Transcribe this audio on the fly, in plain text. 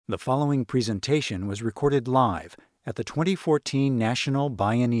The following presentation was recorded live at the 2014 National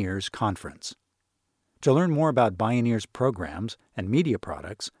Bioneers Conference. To learn more about Bioneers programs and media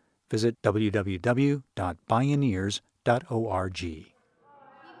products, visit www.bioneers.org.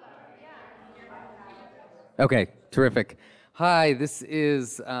 Okay, terrific. Hi, this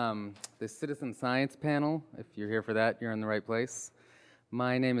is the Citizen Science panel. If you're here for that, you're in the right place.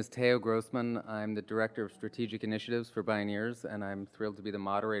 My name is Teo Grossman. I'm the Director of Strategic Initiatives for Bioneers, and I'm thrilled to be the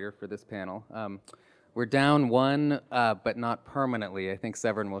moderator for this panel. We're down one, but not permanently. I think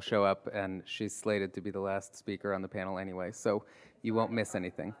Severin will show up, and she's slated to be the last speaker on the panel anyway, so you won't miss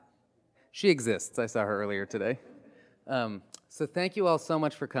anything. She exists. I saw her earlier today. So thank you all so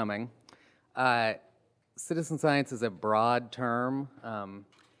much for coming. Citizen science is a broad term,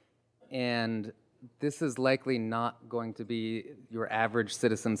 and this is likely not going to be your average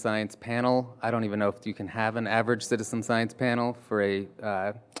citizen science panel. I don't even know if you can have an average citizen science panel for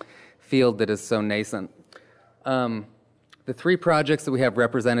a field that is so nascent. The three projects that we have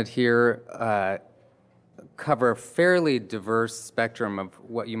represented here cover a fairly diverse spectrum of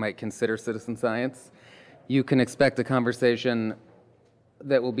what you might consider citizen science. You can expect a conversation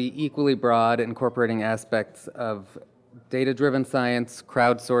that will be equally broad, incorporating aspects of data-driven science,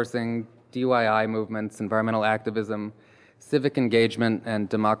 crowdsourcing, DIY movements, environmental activism, civic engagement, and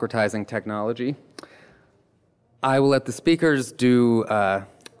democratizing technology. I will let the speakers do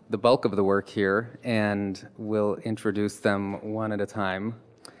the bulk of the work here, and we'll introduce them one at a time,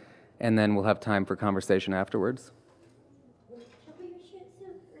 and then we'll have time for conversation afterwards.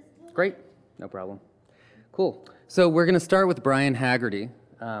 Great, no problem. Cool. So we're going to start with Brian Haggerty.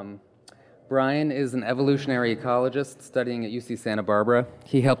 Brian is an evolutionary ecologist studying at UC Santa Barbara.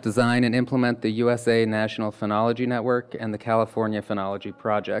 He helped design and implement the USA National Phenology Network and the California Phenology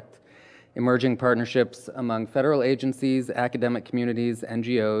Project, emerging partnerships among federal agencies, academic communities,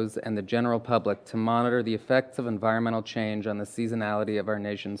 NGOs, and the general public to monitor the effects of environmental change on the seasonality of our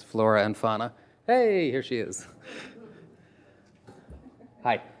nation's flora and fauna. Hey, here she is.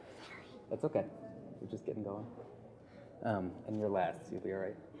 Hi. That's okay. We're just getting going. And you're last, you'll be all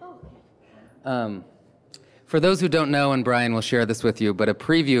right. For those who don't know, and Brian will share this with you, but a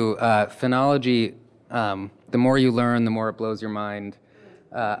preview, phenology, the more you learn, the more it blows your mind.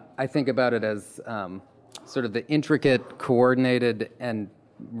 I think about it as sort of the intricate, coordinated, and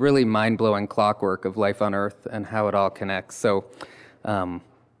really mind-blowing clockwork of life on Earth and how it all connects. So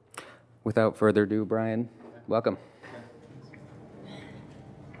without further ado, Brian, welcome.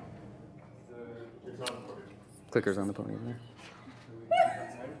 Clicker's on the podium there.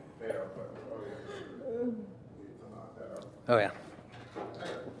 Oh, yeah.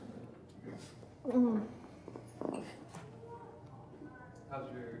 How's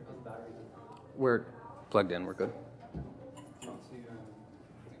the battery? We're plugged in. We're good. All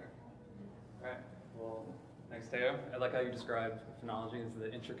right. Well, thanks, Teo. I like how you described phenology as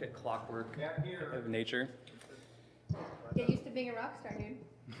the intricate clockwork of nature. Get used to being a rock star, dude.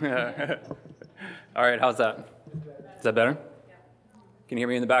 All right, how's that? Is that better? Yeah. Can you hear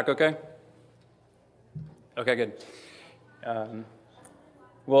me in the back okay? Okay, good.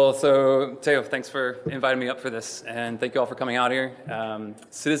 Well, so Teo, thanks for inviting me up for this, and thank you all for coming out here.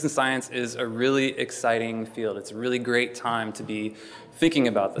 Citizen science is a really exciting field. It's a really great time to be thinking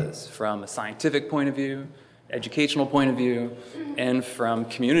about this from a scientific point of view, educational point of view, and from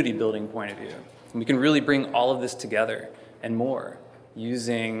community building point of view. And we can really bring all of this together and more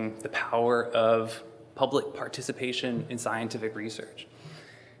using the power of public participation in scientific research.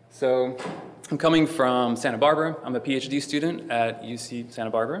 So I'm coming from Santa Barbara. I'm a PhD student at UC Santa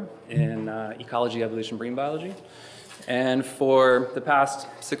Barbara in ecology, evolution, marine biology. And for the past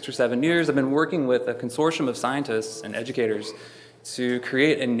 6 or 7 years, I've been working with a consortium of scientists and educators to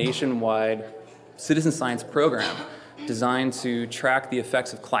create a nationwide citizen science program designed to track the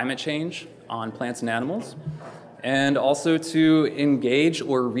effects of climate change on plants and animals, and also to engage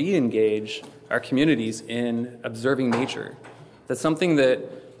or re-engage our communities in observing nature. That's something that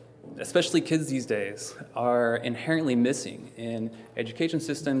especially kids these days are inherently missing in education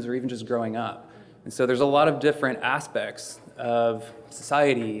systems or even just growing up. And so there's a lot of different aspects of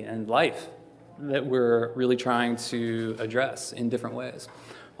society and life that we're really trying to address in different ways,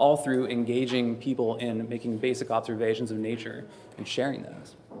 all through engaging people in making basic observations of nature and sharing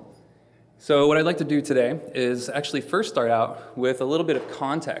those. So what I'd like to do today is actually first start out with a little bit of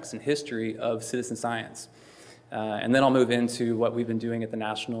context and history of citizen science. And then I'll move into what we've been doing at the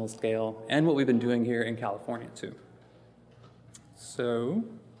national scale and what we've been doing here in California too. So,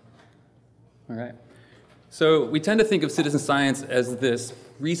 all right. So we tend to think of citizen science as this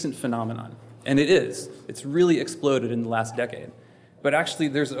recent phenomenon, and it is. It's really exploded in the last decade. But actually,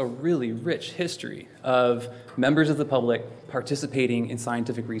 there's a really rich history of members of the public participating in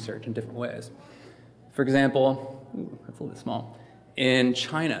scientific research in different ways. For example, that's a little bit small. In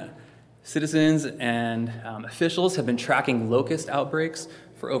China, citizens and officials have been tracking locust outbreaks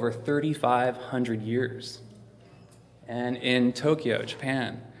for over 3,500 years. And in Tokyo,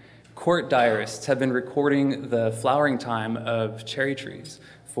 Japan, court diarists have been recording the flowering time of cherry trees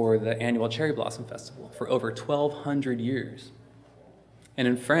for the annual Cherry Blossom Festival for over 1,200 years. And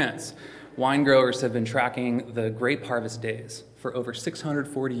in France, wine growers have been tracking the grape harvest days for over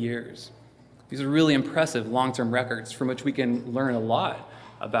 640 years. These are really impressive long-term records from which we can learn a lot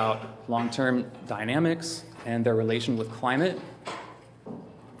about long-term dynamics and their relation with climate.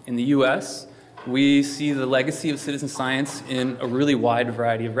 In the US, we see the legacy of citizen science in a really wide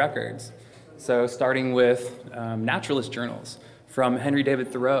variety of records. So starting with naturalist journals from Henry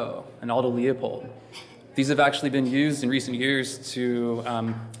David Thoreau and Aldo Leopold. These have actually been used in recent years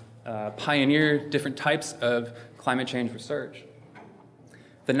to pioneer different types of climate change research.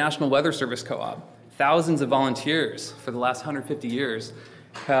 The National Weather Service Co-op, thousands of volunteers for the last 150 years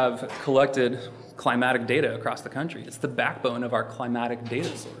have collected climatic data across the country. It's the backbone of our climatic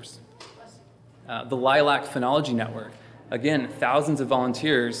data source. The Lilac Phenology Network, again, thousands of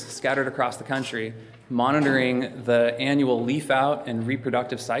volunteers scattered across the country monitoring the annual leaf out and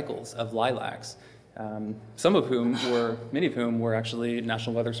reproductive cycles of lilacs. Many of whom were actually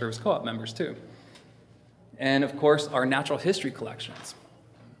National Weather Service Co-op members too. And of course, our natural history collections,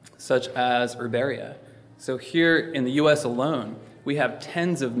 such as herbaria. So here in the US alone, we have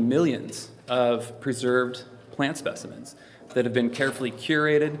tens of millions of preserved plant specimens that have been carefully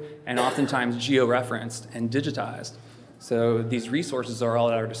curated and oftentimes georeferenced and digitized. So these resources are all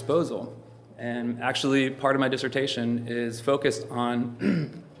at our disposal. And actually, part of my dissertation is focused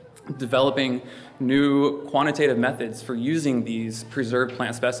on developing new quantitative methods for using these preserved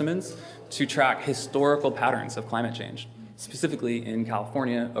plant specimens to track historical patterns of climate change, specifically in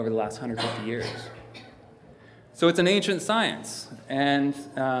California over the last 150 years. So it's an ancient science,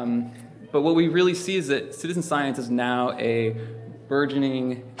 but what we really see is that citizen science is now a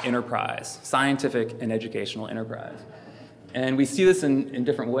burgeoning enterprise, scientific and educational enterprise. And we see this in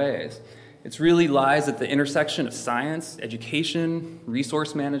different ways. It really lies at the intersection of science, education,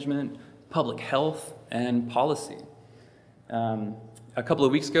 resource management, public health, and policy. A couple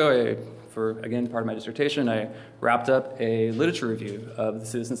of weeks ago, for again part of my dissertation, I wrapped up a literature review of the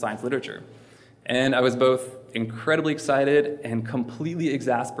citizen science literature. And I was both incredibly excited and completely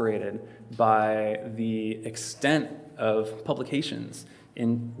exasperated by the extent of publications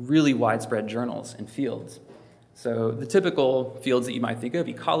in really widespread journals and fields. So the typical fields that you might think of,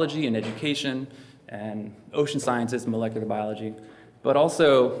 ecology and education, and ocean sciences, molecular biology, but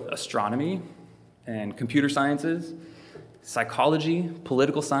also astronomy and computer sciences, psychology,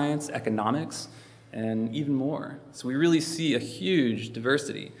 political science, economics, and even more. So we really see a huge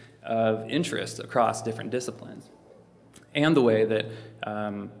diversity of interest across different disciplines, and the way that,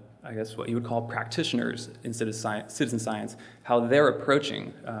 I guess what you would call practitioners in citizen science, how they're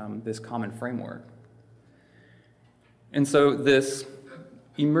approaching this common framework. And so this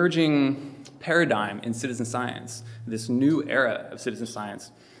emerging paradigm in citizen science, this new era of citizen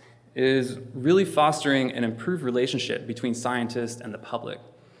science, is really fostering an improved relationship between scientists and the public.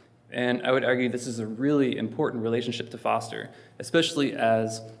 And I would argue this is a really important relationship to foster, especially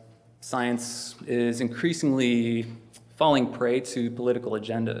as science is increasingly falling prey to political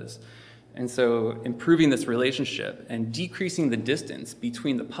agendas. And so improving this relationship and decreasing the distance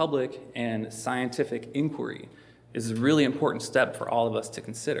between the public and scientific inquiry is a really important step for all of us to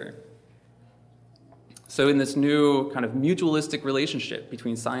consider. So in this new kind of mutualistic relationship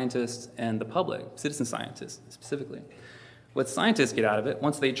between scientists and the public, citizen scientists specifically, what scientists get out of it,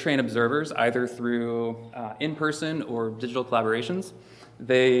 once they train observers, either through in-person or digital collaborations,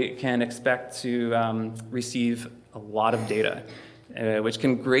 they can expect to receive a lot of data, which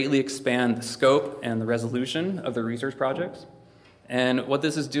can greatly expand the scope and the resolution of their research projects. And what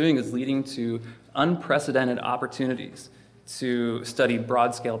this is doing is leading to unprecedented opportunities to study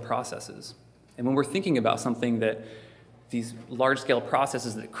broad-scale processes. And when we're thinking about something that these large-scale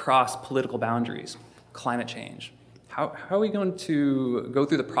processes that cross political boundaries, climate change, how are we going to go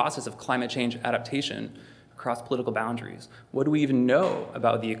through the process of climate change adaptation across political boundaries? What do we even know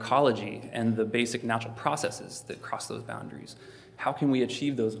about the ecology and the basic natural processes that cross those boundaries? How can we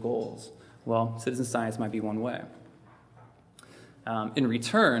achieve those goals? Well, citizen science might be one way. In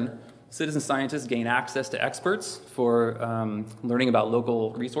return, citizen scientists gain access to experts for learning about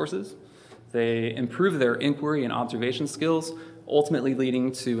local resources. They improve their inquiry and observation skills, ultimately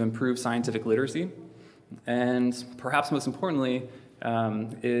leading to improved scientific literacy. And perhaps most importantly,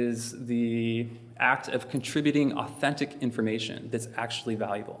 is the act of contributing authentic information that's actually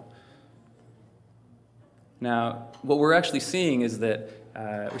valuable. Now, what we're actually seeing is that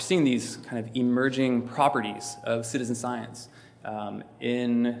we're seeing these kind of emerging properties of citizen science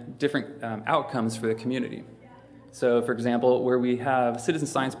in different outcomes for the community. So, for example, where we have citizen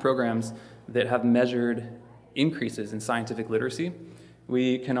science programs that have measured increases in scientific literacy,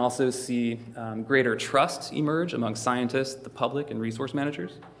 we can also see greater trust emerge among scientists, the public, and resource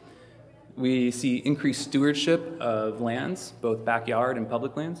managers. We see increased stewardship of lands, both backyard and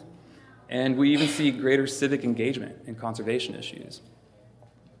public lands. And we even see greater civic engagement in conservation issues.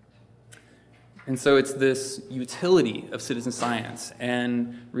 And so it's this utility of citizen science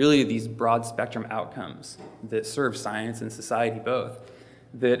and really these broad spectrum outcomes that serve science and society both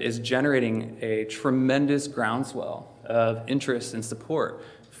that is generating a tremendous groundswell of interest and support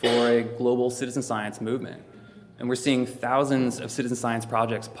for a global citizen science movement. And we're seeing thousands of citizen science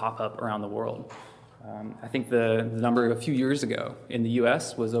projects pop up around the world. I think the number a few years ago in the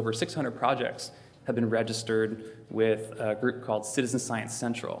US was over 600 projects have been registered with a group called Citizen Science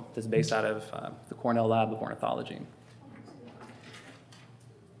Central that's based out of the Cornell Lab of Ornithology.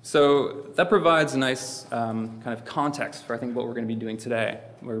 So that provides a nice kind of context for I think what we're going to be doing today,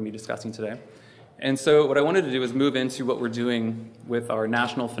 what we're going to be discussing today. And so what I wanted to do is move into what we're doing with our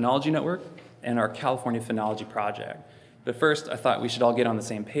National Phenology Network and our California Phenology Project. But first, I thought we should all get on the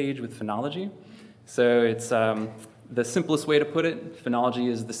same page with phenology. So it's the simplest way to put it, phenology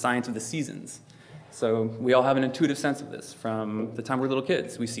is the science of the seasons. So we all have an intuitive sense of this from the time we're little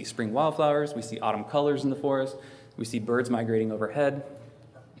kids. We see spring wildflowers, we see autumn colors in the forest, we see birds migrating overhead.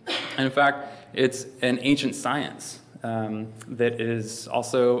 And in fact, it's an ancient science that is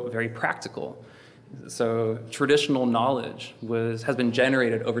also very practical. So traditional knowledge has been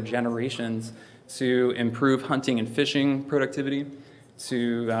generated over generations to improve hunting and fishing productivity,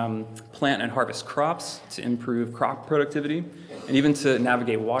 to plant and harvest crops, to improve crop productivity, and even to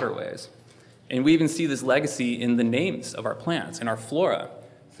navigate waterways. And we even see this legacy in the names of our plants, in our flora.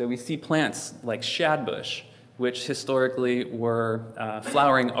 So we see plants like shadbush, which historically were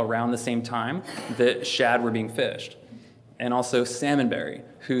flowering around the same time that shad were being fished. And also salmonberry,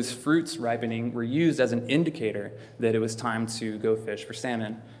 whose fruits ripening were used as an indicator that it was time to go fish for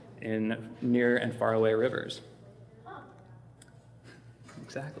salmon in near and far away rivers.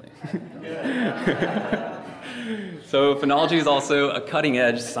 Exactly. So phenology is also a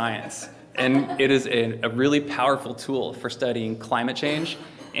cutting-edge science, and it is a really powerful tool for studying climate change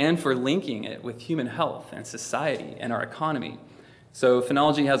and for linking it with human health and society and our economy. So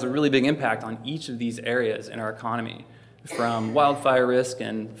phenology has a really big impact on each of these areas in our economy, from wildfire risk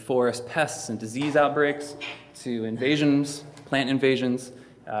and forest pests and disease outbreaks to invasions, plant invasions,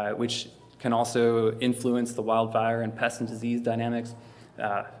 which can also influence the wildfire and pest and disease dynamics.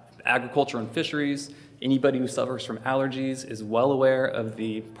 Agriculture and fisheries. Anybody who suffers from allergies is well aware of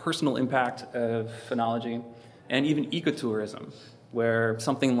the personal impact of phenology, and even ecotourism, where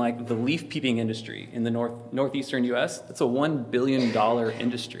something like the leaf peeping industry in the northeastern US, that's a $1 billion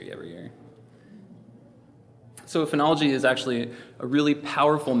industry every year. So phenology is actually a really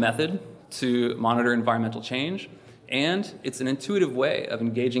powerful method to monitor environmental change, and it's an intuitive way of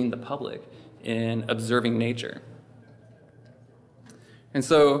engaging the public in observing nature. And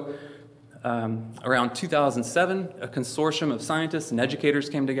so around 2007, a consortium of scientists and educators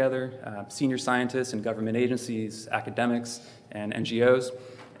came together, senior scientists in government agencies, academics, and NGOs,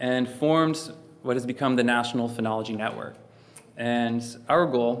 and formed what has become the National Phenology Network. And our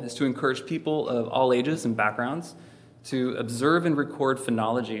goal is to encourage people of all ages and backgrounds to observe and record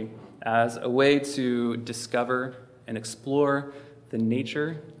phenology as a way to discover and explore the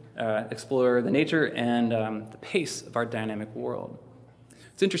nature and the pace of our dynamic world.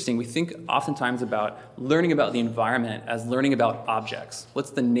 It's interesting, we think oftentimes about learning about the environment as learning about objects. What's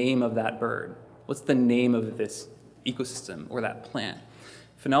the name of that bird? What's the name of this ecosystem or that plant?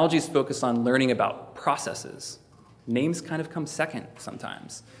 Phenology is focused on learning about processes. Names kind of come second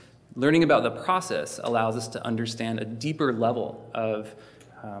sometimes. Learning about the process allows us to understand a deeper level of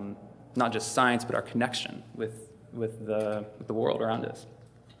not just science, but our connection with the world around us.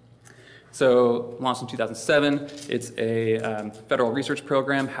 So, launched in 2007, it's a federal research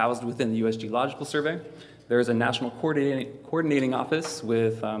program housed within the U.S. Geological Survey. There's a national coordinating office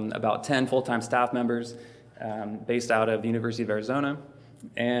with about 10 full-time staff members based out of the University of Arizona.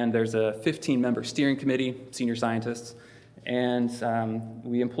 And there's a 15-member steering committee, senior scientists. And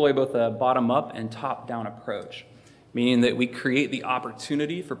we employ both a bottom-up and top-down approach, meaning that we create the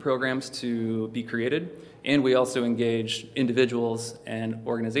opportunity for programs to be created, and we also engage individuals and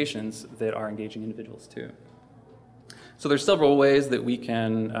organizations that are engaging individuals too. So there's several ways that we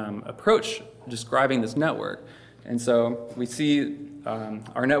can approach describing this network. And so we see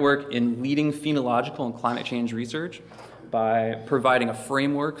our network in leading phenological and climate change research by providing a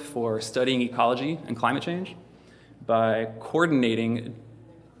framework for studying ecology and climate change, by coordinating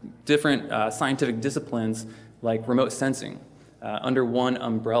different scientific disciplines like remote sensing under one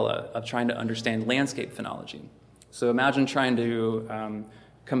umbrella of trying to understand landscape phenology. So imagine trying to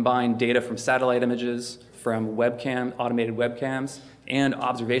combine data from satellite images, from automated webcams, and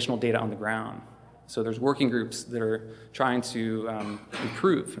observational data on the ground. So there's working groups that are trying to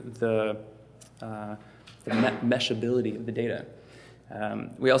improve the meshability of the data.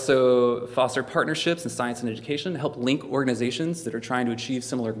 We also foster partnerships in science and education to help link organizations that are trying to achieve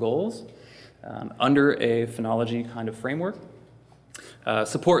similar goals under a phenology kind of framework,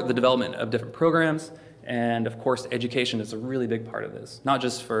 support the development of different programs, and of course education is a really big part of this, not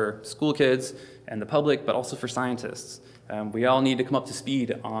just for school kids and the public, but also for scientists. We all need to come up to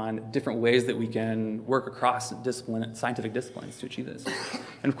speed on different ways that we can work across scientific disciplines to achieve this.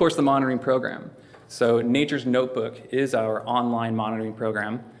 And of course the monitoring program. So Nature's Notebook is our online monitoring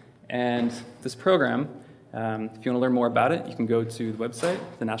program, and this program, if you want to learn more about it, you can go to the website,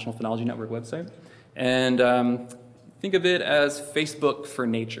 the National Phenology Network website, and think of it as Facebook for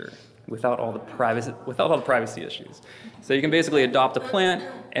nature, without all the privacy issues. So you can basically adopt a plant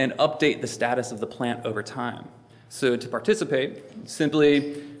and update the status of the plant over time. So to participate,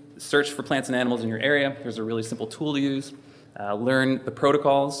 simply search for plants and animals in your area. There's a really simple tool to use. Learn the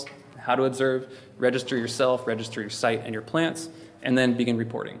protocols, how to observe, register yourself, register your site and your plants, and then begin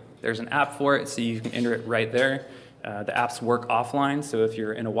reporting. There's an app for it, so you can enter it right there. The apps work offline, so if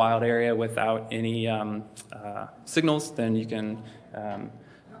you're in a wild area without any signals, then you can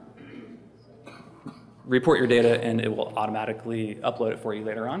report your data and it will automatically upload it for you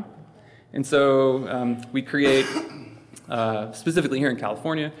later on. And so we create, specifically here in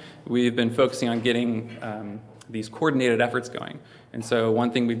California, we've been focusing on getting these coordinated efforts going. And so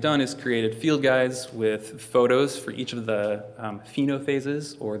one thing we've done is created field guides with photos for each of the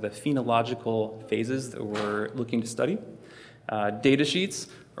phenophases, or the phenological phases that we're looking to study. Data sheets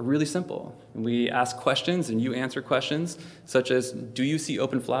are really simple. We ask questions and you answer questions such as, do you see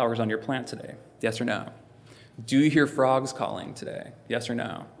open flowers on your plant today? Yes or no? Do you hear frogs calling today? Yes or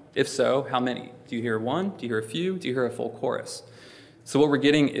no? If so, how many? Do you hear one? Do you hear a few? Do you hear a full chorus? So what we're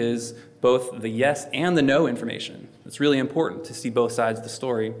getting is both the yes and the no information. It's really important to see both sides of the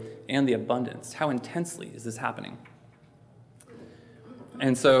story and the abundance. How intensely is this happening?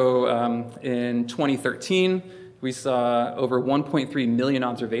 And so in 2013, we saw over 1.3 million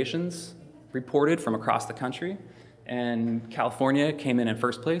observations reported from across the country. And California came in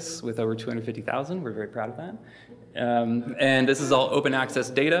first place with over 250,000. We're very proud of that. And this is all open access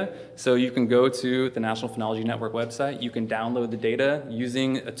data, so you can go to the National Phenology Network website. You can download the data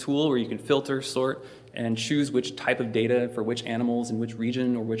using a tool where you can filter, sort, and choose which type of data for which animals in which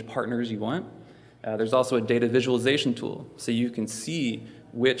region or which partners you want. There's also a data visualization tool, so you can see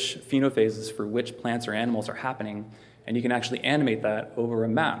which phenophases for which plants or animals are happening, and you can actually animate that over a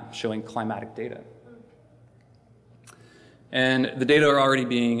map showing climatic data. And the data are already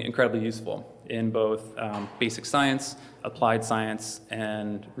being incredibly useful in both basic science, applied science,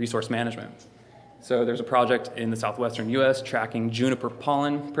 and resource management. So there's a project in the southwestern US tracking juniper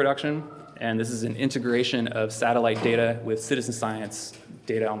pollen production, and this is an integration of satellite data with citizen science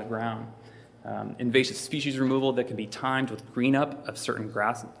data on the ground. Invasive species removal that can be timed with green up of certain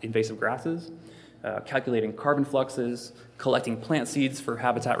invasive grasses, calculating carbon fluxes, collecting plant seeds for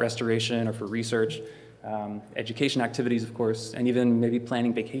habitat restoration or for research, education activities, of course, and even maybe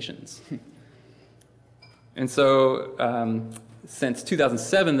planning vacations. And so since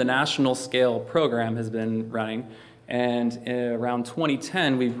 2007, the national scale program has been running, and around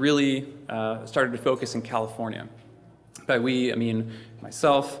 2010, we really started to focus in California. By we, I mean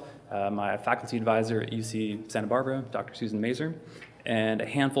myself, my faculty advisor at UC Santa Barbara, Dr. Susan Mazur, and a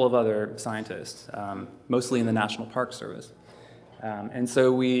handful of other scientists, mostly in the National Park Service. And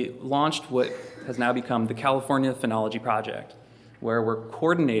so we launched what has now become the California Phenology Project, where we're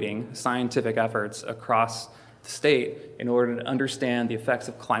coordinating scientific efforts across the state in order to understand the effects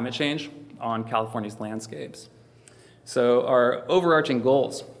of climate change on California's landscapes. So our overarching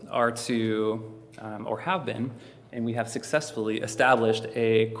goals are to, or have been, and we have successfully established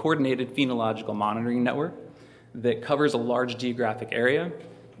a coordinated phenological monitoring network that covers a large geographic area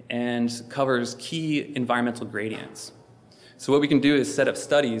and covers key environmental gradients. So what we can do is set up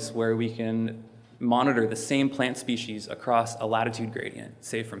studies where we can monitor the same plant species across a latitude gradient,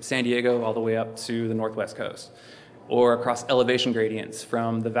 say from San Diego all the way up to the northwest coast, or across elevation gradients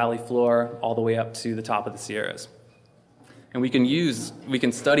from the valley floor all the way up to the top of the Sierras. And we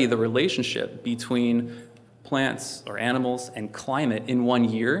can study the relationship between plants or animals and climate in 1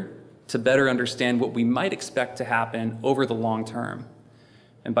 year to better understand what we might expect to happen over the long term.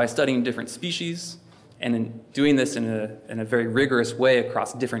 And by studying different species and in doing this in a very rigorous way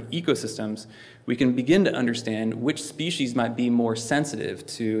across different ecosystems, we can begin to understand which species might be more sensitive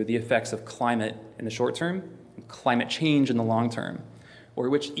to the effects of climate in the short term, and climate change in the long term, or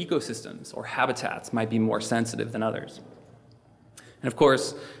which ecosystems or habitats might be more sensitive than others. And of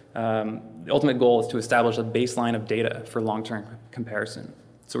course, the ultimate goal is to establish a baseline of data for long-term comparison.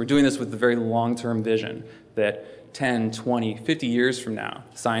 So we're doing this with the very long-term vision that 10, 20, 50 years from now,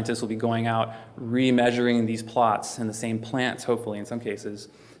 scientists will be going out, remeasuring these plots and the same plants, hopefully in some cases,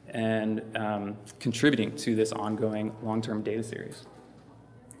 and contributing to this ongoing long-term data series.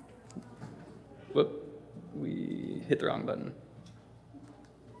 Whoop, we hit the wrong button.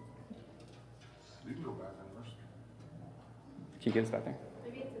 You can go back on first. Can you get us back there?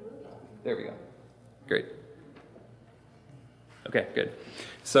 Maybe it's a movie. There we go. Great. Okay, good.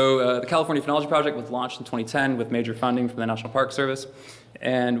 So the California Phenology Project was launched in 2010 with major funding from the National Park Service,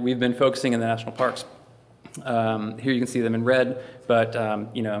 and we've been focusing in the national parks. Here you can see them in red, but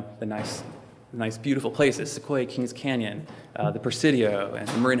you know, the nice, beautiful places: Sequoia Kings Canyon, the Presidio, and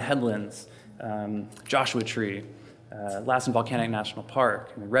the Marin Headlands, Joshua Tree, Lassen Volcanic National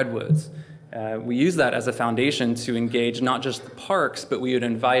Park, and the Redwoods. We use that as a foundation to engage not just the parks, but we would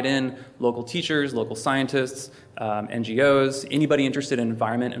invite in local teachers, local scientists, NGOs, anybody interested in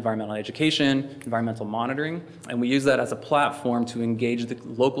environmental education, environmental monitoring, and we use that as a platform to engage the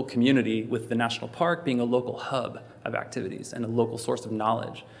local community, with the national park being a local hub of activities and a local source of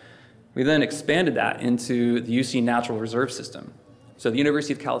knowledge. We then expanded that into the UC Natural Reserve System. So the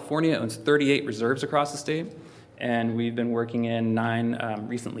University of California owns 38 reserves across the state, and we've been working in 9,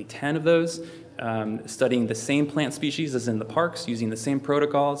 recently 10 of those, studying the same plant species as in the parks, using the same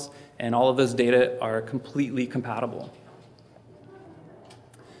protocols, and all of those data are completely compatible.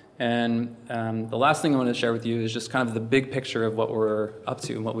 And the last thing I want to share with you is just kind of the big picture of what we're up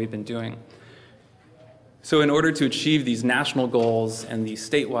to and what we've been doing. So in order to achieve these national goals and these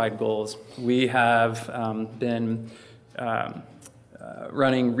statewide goals, we have been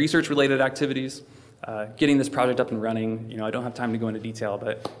running research-related activities, getting this project up and running. You know, I don't have time to go into detail,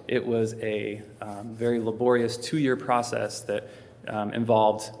 but it was a very laborious 2-year process that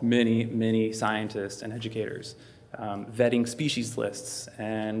involved many scientists and educators, vetting species lists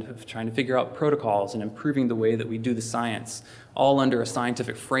and trying to figure out protocols and improving the way that we do the science, all under a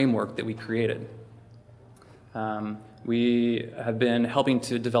scientific framework that we created. We have been helping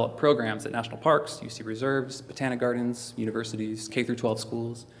to develop programs at national parks, UC reserves, botanic gardens, universities, K-12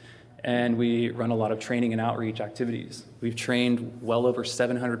 schools, and we run a lot of training and outreach activities. We've trained well over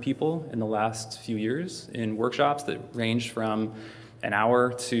 700 people in the last few years in workshops that range from an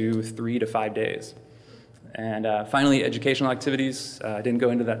hour to 3 to 5 days. And finally, educational activities. I didn't go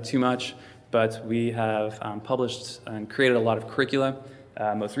into that too much, but we have published and created a lot of curricula.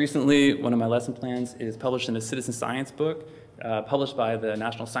 Most recently, one of my lesson plans is published in a citizen science book published by the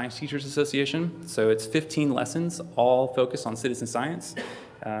National Science Teachers Association. So it's 15 lessons, all focused on citizen science.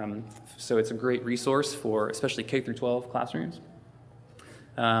 So it's a great resource for especially K-12 classrooms.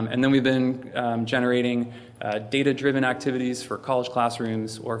 And then we've been generating data-driven activities for college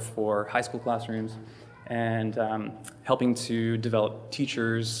classrooms or for high school classrooms, and helping to develop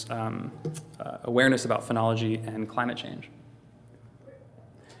teachers' awareness about phenology and climate change.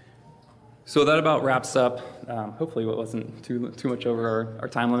 So that about wraps up, hopefully it wasn't too much over our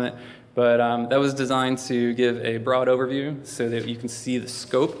time limit, but that was designed to give a broad overview so that you can see the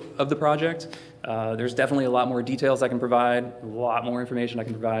scope of the project. There's definitely a lot more details I can provide, a lot more information I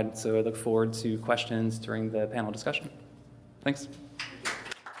can provide, so I look forward to questions during the panel discussion. Thanks.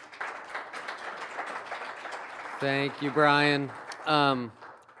 Thank you, Brian.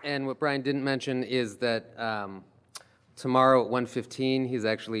 And what Brian didn't mention is that tomorrow at 1:15, he's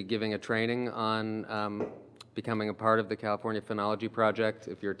actually giving a training on becoming a part of the California Phenology Project.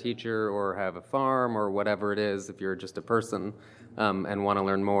 If you're a teacher or have a farm or whatever it is, if you're just a person and want to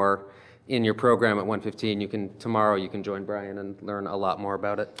learn more in your program at 1:15, tomorrow you can join Brian and learn a lot more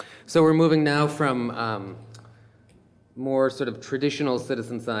about it. So we're moving now from more sort of traditional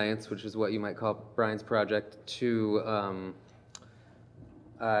citizen science, which is what you might call Brian's project, to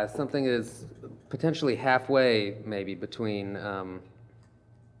something that is potentially halfway, maybe, between,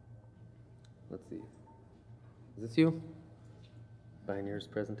 let's see, is this you? Pioneer's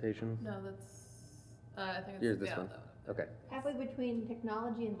presentation? No, that's, I think it's, Here's this yeah, one. Okay, Halfway between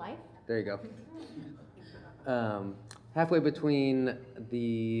technology and life? there you go. Halfway between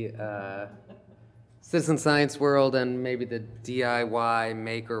the citizen science world and maybe the DIY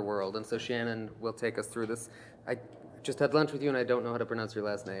maker world. And so Shannon will take us through this. I just had lunch with you and I don't know how to pronounce your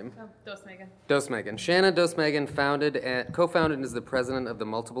last name. Oh, Dosmegan. Dosmegan. Shannon Dosmegan co-founded and is the president of the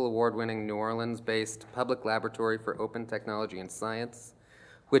multiple award-winning New Orleans-based Public Laboratory for Open Technology and Science,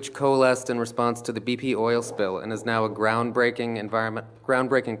 which coalesced in response to the BP oil spill and is now a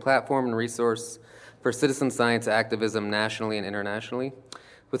groundbreaking platform and resource for citizen science activism nationally and internationally.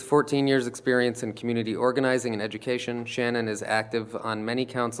 With 14 years' experience in community organizing and education, Shannon is active on many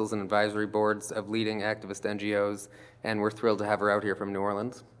councils and advisory boards of leading activist NGOs, and we're thrilled to have her out here from New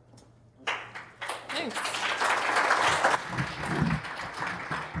Orleans. Thanks.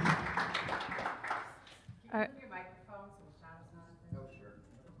 All right.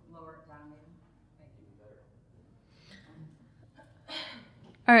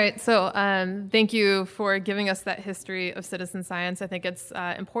 All right, so thank you for giving us that history of citizen science. I think it's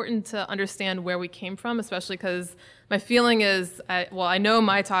important to understand where we came from, especially because my feeling is, I know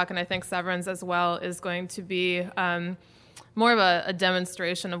my talk, and I think Severin's as well, is going to be more of a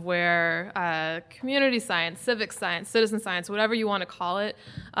demonstration of where community science, civic science, citizen science, whatever you want to call it,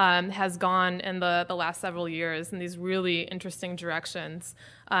 has gone in the last several years in these really interesting directions.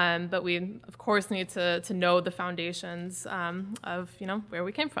 But we, of course, need to know the foundations of where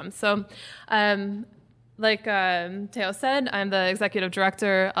we came from. So, like Teo said, I'm the executive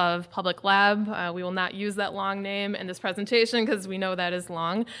director of Public Lab. We will not use that long name in this presentation because we know that is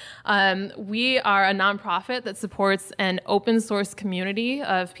long. We are a nonprofit that supports an open source community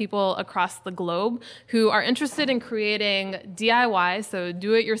of people across the globe who are interested in creating DIY, so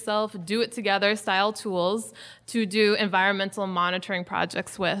do it yourself, do it together style tools to do environmental monitoring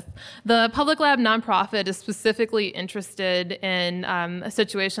projects with. The Public Lab nonprofit is specifically interested in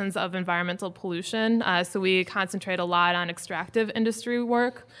situations of environmental pollution, so we concentrate a lot on extractive industry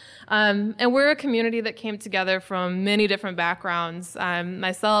work. And we're a community that came together from many different backgrounds.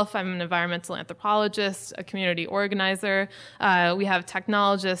 Myself, I'm an environmental anthropologist, a community organizer. We have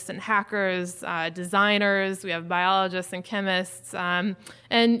technologists and hackers, designers. We have biologists and chemists, and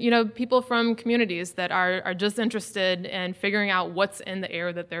people from communities that are just interested in figuring out what's in the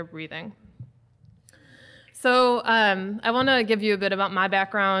air that they're breathing. So I want to give you a bit about my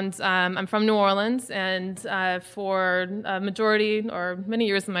background. I'm from New Orleans, and for a majority or many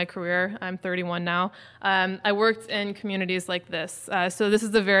years of my career, I'm 31 now, I worked in communities like this. So this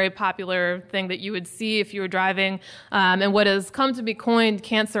is a very popular thing that you would see if you were driving, and what has come to be coined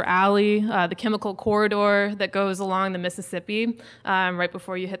Cancer Alley, the chemical corridor that goes along the Mississippi right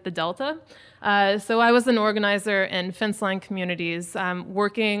before you hit the Delta. So I was an organizer in fence line communities,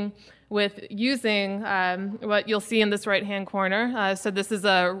 working with using what you'll see in this right-hand corner. So this is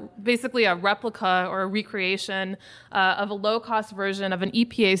basically a replica or a recreation of a low-cost version of an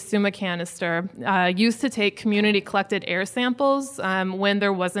EPA SUMA canister used to take community-collected air samples when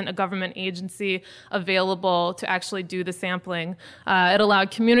there wasn't a government agency available to actually do the sampling. It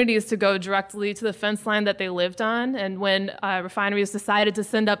allowed communities to go directly to the fence line that they lived on, and when refineries decided to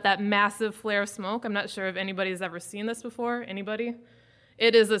send up that massive flare of smoke, I'm not sure if anybody's ever seen this before. Anybody?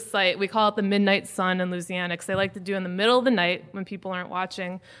 It is a sight. We call it the midnight sun in Louisiana because they like to do it in the middle of the night when people aren't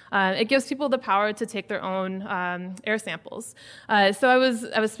watching. It gives people the power to take their own air samples. So I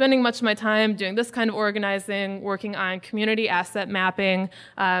was spending much of my time doing this kind of organizing, working on community asset mapping,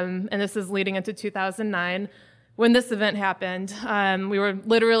 and this is leading into 2009. When this event happened, we were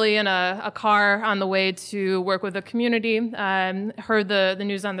literally in a car on the way to work with a community, heard the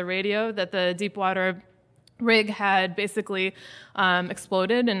news on the radio that the Deepwater rig had basically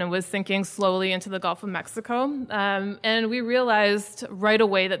exploded and it was sinking slowly into the Gulf of Mexico. And we realized right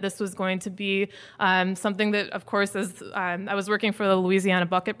away that this was going to be something that, of course, as I was working for the Louisiana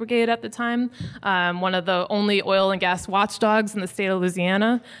Bucket Brigade at the time, one of the only oil and gas watchdogs in the state of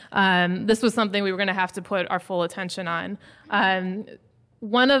Louisiana. This was something we were going to have to put our full attention on.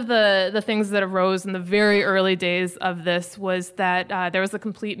 One of the things that arose in the very early days of this was that there was a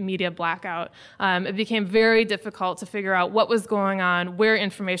complete media blackout. It became very difficult to figure out what was going on, where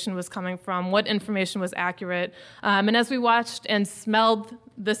information was coming from, what information was accurate. And as we watched and smelled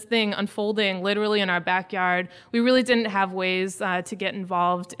this thing unfolding literally in our backyard, we really didn't have ways to get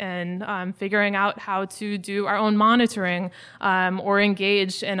involved in figuring out how to do our own monitoring or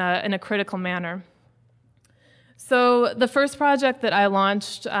engage in a critical manner. So the first project that I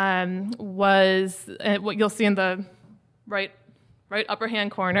launched was what you'll see in the right right upper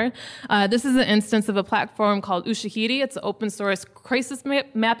hand corner. This is an instance of a platform called Ushahidi. It's an open source crisis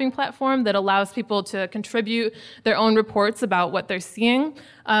mapping platform that allows people to contribute their own reports about what they're seeing.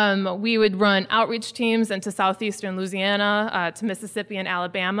 We would run outreach teams into southeastern Louisiana, to Mississippi and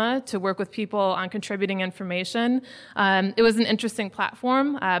Alabama to work with people on contributing information. It was an interesting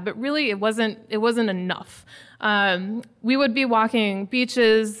platform, but really it wasn't enough. We would be walking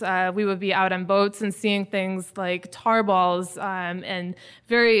beaches, we would be out on boats and seeing things like tar balls and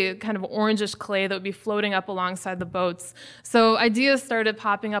very kind of orangish clay that would be floating up alongside the boats. So ideas started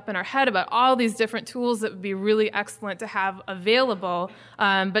popping up in our head about all these different tools that would be really excellent to have available,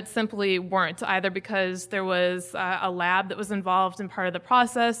 but simply weren't, either because there was a lab that was involved in part of the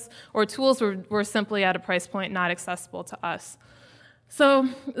process, or tools were simply at a price point not accessible to us. So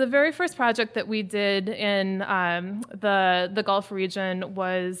the very first project that we did in the Gulf region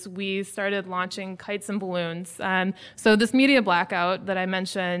was we started launching kites and balloons. So this media blackout that I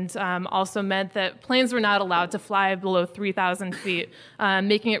mentioned also meant that planes were not allowed to fly below 3,000 feet,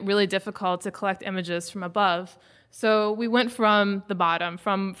 making it really difficult to collect images from above. So we went from the bottom,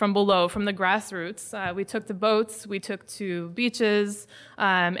 from below, from the grassroots. We took to boats, we took to beaches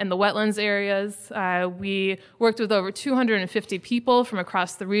and the wetlands areas. We worked with over 250 people from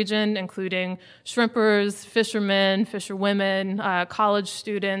across the region, including shrimpers, fishermen, fisherwomen, college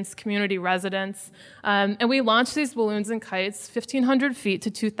students, community residents. And we launched these balloons and kites 1,500 feet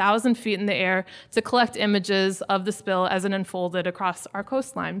to 2,000 feet in the air to collect images of the spill as it unfolded across our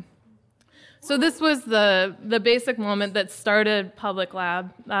coastline. So this was the basic moment that started Public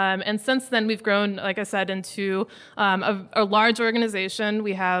Lab. And since then, we've grown, like I said, into a large organization.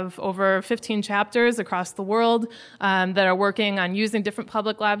 We have over 15 chapters across the world that are working on using different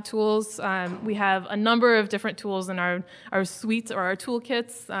Public Lab tools. We have a number of different tools in our suite or our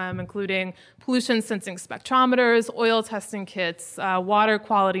toolkits, including pollution sensing spectrometers, oil testing kits, water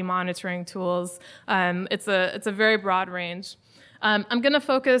quality monitoring tools. It's a very broad range. I'm going to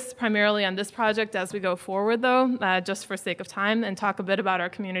focus primarily on this project as we go forward, though, just for sake of time, and talk a bit about our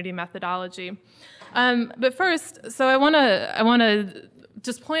community methodology. But first, so I want to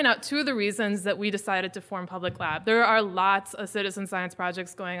just point out two of the reasons that we decided to form Public Lab. There are lots of citizen science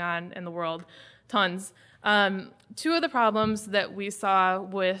projects going on in the world, tons. Two of the problems that we saw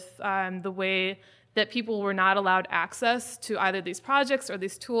with the way that people were not allowed access to either these projects or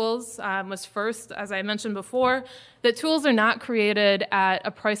these tools was first, as I mentioned before, that tools are not created at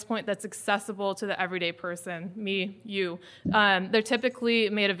a price point that's accessible to the everyday person, me, you. They're typically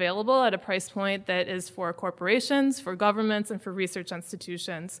made available at a price point that is for corporations, for governments, and for research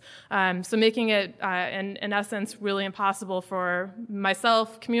institutions. So making it, in essence, really impossible for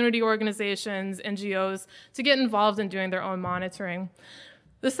myself, community organizations, NGOs to get involved in doing their own monitoring.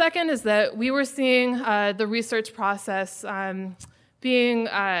 The second is that we were seeing the research process being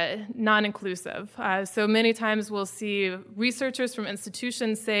non-inclusive. So many times we'll see researchers from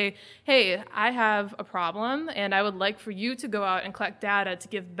institutions say, hey, I have a problem and I would like for you to go out and collect data to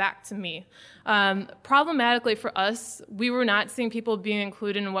give back to me. Problematically for us, we were not seeing people being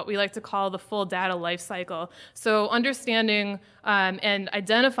included in what we like to call the full data life cycle. So understanding and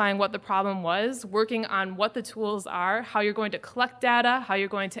identifying what the problem was, working on what the tools are, how you're going to collect data, how you're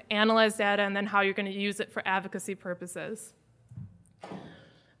going to analyze data, and then how you're going to use it for advocacy purposes.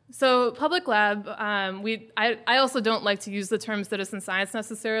 So Public Lab, I also don't like to use the term citizen science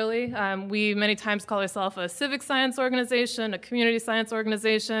necessarily. We many times call ourselves a civic science organization, a community science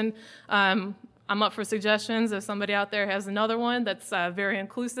organization. I'm up for suggestions if somebody out there has another one that's very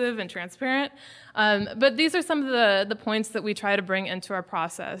inclusive and transparent. But these are some of the points that we try to bring into our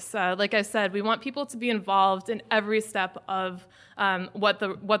process. Like I said, we want people to be involved in every step of what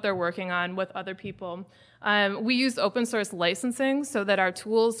they're working on with other people. We use open source licensing so that our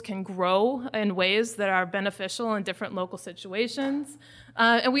tools can grow in ways that are beneficial in different local situations.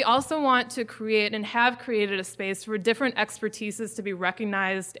 And we also want to create and have created a space for different expertises to be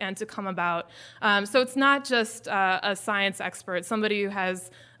recognized and to come about. So it's not just a science expert, somebody who has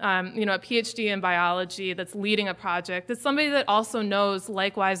a PhD in biology that's leading a project. It's somebody that also knows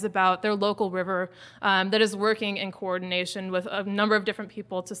likewise about their local river that is working in coordination with a number of different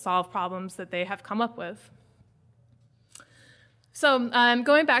people to solve problems that they have come up with. So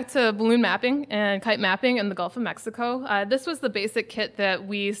going back to balloon mapping and kite mapping in the Gulf of Mexico, this was the basic kit that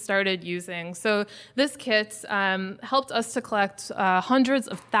we started using. So this kit helped us to collect hundreds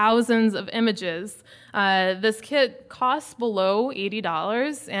of thousands of images This kit costs below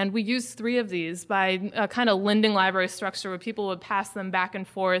 $80, and we used 3 of these by a kind of lending library structure where people would pass them back and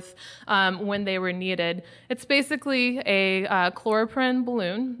forth when they were needed. It's basically a chloroprene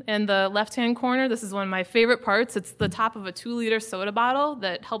balloon. In the left-hand corner, this is one of my favorite parts. It's the top of a 2-liter soda bottle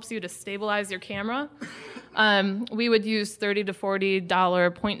that helps you to stabilize your camera. We would use $30 to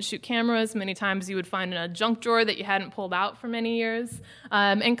 $40 point-and-shoot cameras. Many times you would find in a junk drawer that you hadn't pulled out for many years,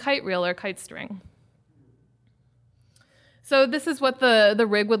 and kite reel or kite string. So this is what the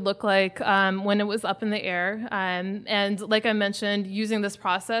rig would look like when it was up in the air. And like I mentioned, using this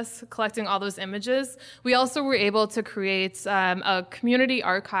process, collecting all those images, we also were able to create a community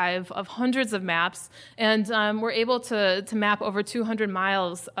archive of hundreds of maps, and we're able to map over 200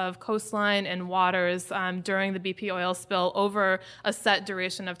 miles of coastline and waters during the BP oil spill over a set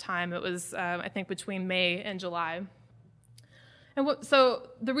duration of time. It was, I think, between May and July. And so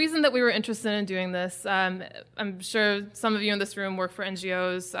the reason that we were interested in doing this, I'm sure some of you in this room work for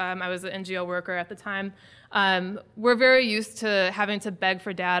NGOs. I was an NGO worker at the time. We're very used to having to beg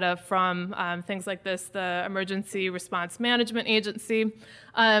for data from things like this, the Emergency Response Management Agency,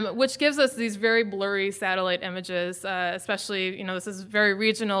 which gives us these very blurry satellite images, especially, this is very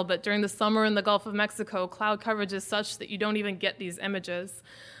regional, but during the summer in the Gulf of Mexico, cloud coverage is such that you don't even get these images.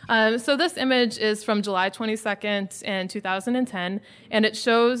 So this image is from July 22nd in 2010, and it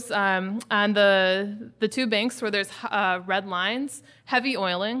shows on the 2 banks where there's red lines, heavy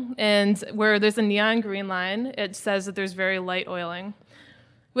oiling, and where there's a neon green line, it says that there's very light oiling.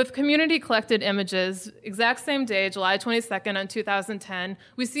 With community-collected images, exact same day, July 22nd in 2010,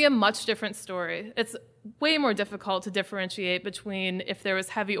 we see a much different story. It's way more difficult to differentiate between if there was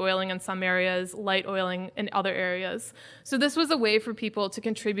heavy oiling in some areas, light oiling in other areas. So this was a way for people to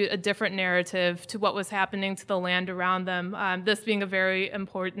contribute a different narrative to what was happening to the land around them, this being a very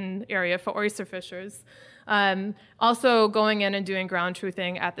important area for oyster fishers. Also going in and doing ground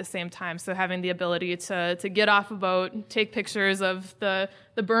truthing at the same time, so having the ability to get off a boat, take pictures of the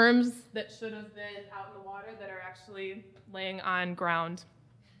berms that should have been out in the water that are actually laying on ground.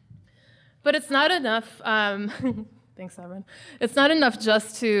 But it's not enough, thanks, Evan. It's not enough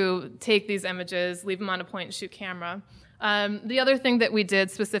just to take these images, leave them on a point-and-shoot camera. The other thing that we did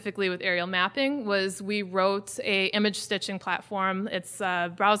specifically with aerial mapping was we wrote a image stitching platform. It's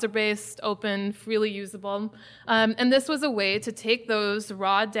browser-based, open, freely usable. And this was a way to take those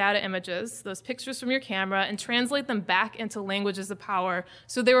raw data images, those pictures from your camera, and translate them back into languages of power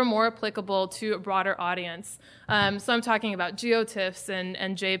so they were more applicable to a broader audience. So I'm talking about GeoTIFFs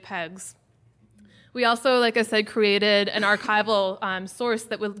and JPEGs. We also, like I said, created an archival source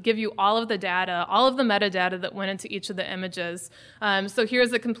that would give you all of the data, all of the metadata that went into each of the images. So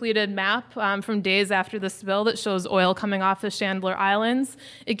here's a completed map from days after the spill that shows oil coming off the Chandler Islands.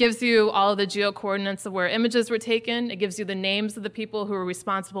 It gives you all of the geo-coordinates of where images were taken. It gives you the names of the people who were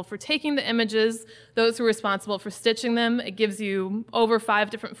responsible for taking the images, those who were responsible for stitching them. It gives you over 5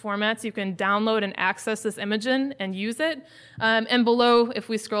 different formats. You can download and access this image in and use it. And below, if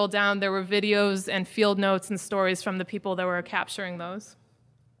we scroll down, there were videos and field notes and stories from the people that were capturing those.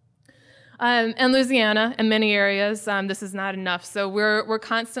 In Louisiana, in many areas, this is not enough. So we're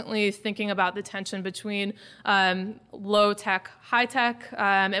constantly thinking about the tension between low tech, high tech,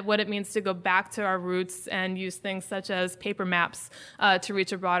 and what it means to go back to our roots and use things such as paper maps to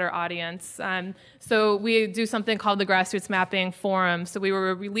reach a broader audience. So we do something called the Grassroots Mapping Forum. So we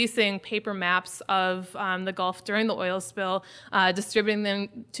were releasing paper maps of the Gulf during the oil spill, distributing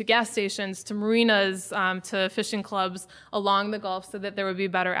them to gas stations, to marinas, to fishing clubs along the Gulf so that there would be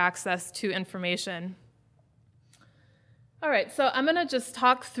better access to information. All right, so I'm going to just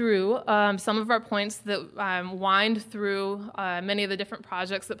talk through some of our points that wind through many of the different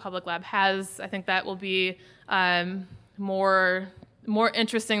projects that Public Lab has. I think that will be more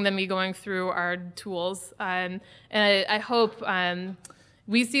interesting than me going through our tools. And I hope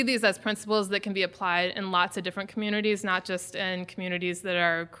we see these as principles that can be applied in lots of different communities, not just in communities that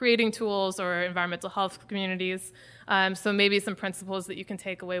are creating tools or environmental health communities. So maybe some principles that you can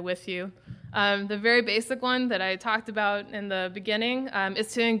take away with you. The very basic one that I talked about in the beginning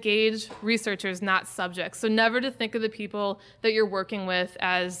is to engage researchers, not subjects. So never to think of the people that you're working with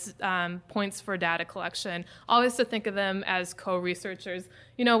as points for data collection. Always to think of them as co-researchers,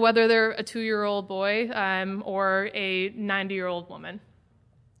 whether they're a 2-year-old boy or a 90-year-old woman.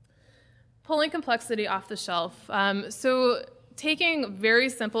 Pulling complexity off the shelf. So taking very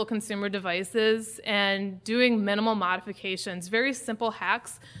simple consumer devices and doing minimal modifications, very simple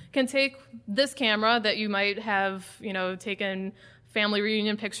hacks, can take this camera that you might have taken family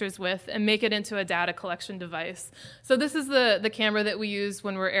reunion pictures with, and make it into a data collection device. So this is the camera that we use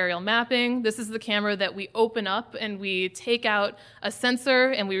when we're aerial mapping. This is the camera that we open up and we take out a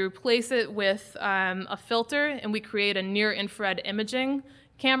sensor and we replace it with a filter, and we create a near-infrared imaging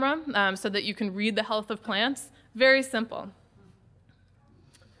camera so that you can read the health of plants. Very simple.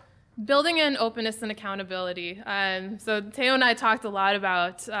 Building in openness and accountability. So Teo and I talked a lot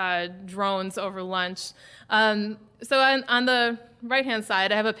about drones over lunch. So on the right-hand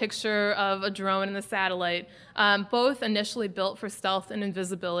side, I have a picture of a drone and a satellite, both initially built for stealth and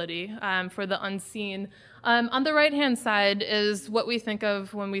invisibility, for the unseen. On the right-hand side is what we think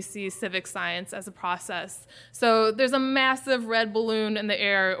of when we see civic science as a process. So there's a massive red balloon in the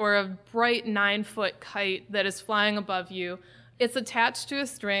air or a bright 9-foot kite that is flying above you. It's attached to a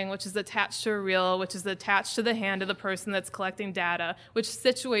string, which is attached to a reel, which is attached to the hand of the person that's collecting data, which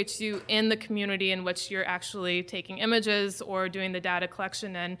situates you in the community in which you're actually taking images or doing the data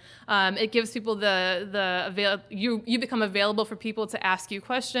collection in. It gives people you become available for people to ask you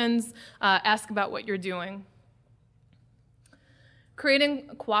questions, ask about what you're doing. Creating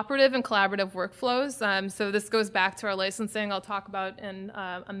cooperative and collaborative workflows. So this goes back to our licensing I'll talk about in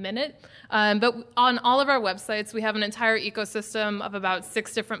a minute. But on all of our websites, we have an entire ecosystem of about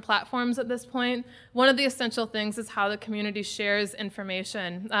 6 different platforms at this point. One of the essential things is how the community shares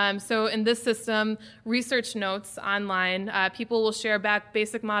information. So in this system, research notes online, people will share back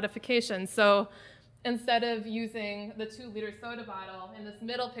basic modifications. So instead of using the 2-liter soda bottle, in this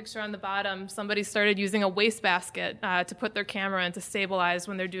middle picture on the bottom, somebody started using a wastebasket to put their camera in to stabilize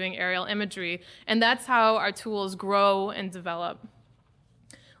when they're doing aerial imagery. And that's how our tools grow and develop.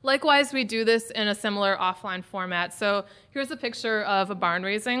 Likewise, we do this in a similar offline format. So here's a picture of a barn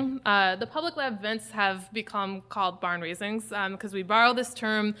raising. The public lab events have become called barn raisings because we borrow this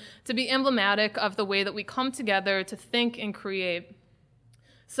term to be emblematic of the way that we come together to think and create.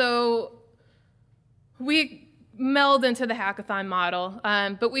 So we meld into the hackathon model,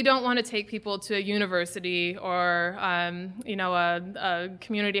 but we don't want to take people to a university or a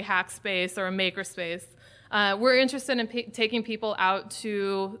community hack space or a maker space. We're interested in taking people out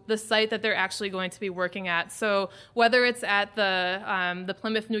to the site that they're actually going to be working at. So whether it's at the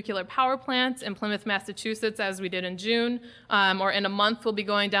Plymouth Nuclear Power Plant in Plymouth, Massachusetts, as we did in June, or in a month we'll be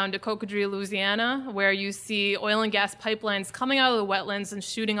going down to Cocodrie, Louisiana, where you see oil and gas pipelines coming out of the wetlands and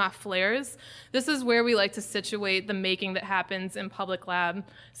shooting off flares. This is where we like to situate the making that happens in public lab.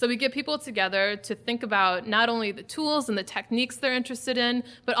 So we get people together to think about not only the tools and the techniques they're interested in,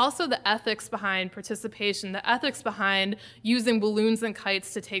 but also the ethics behind participation, the ethics behind using balloons and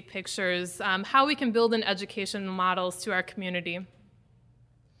kites to take pictures, how we can build in education models to our community.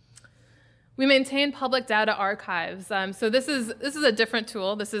 We maintain public data archives. So this is a different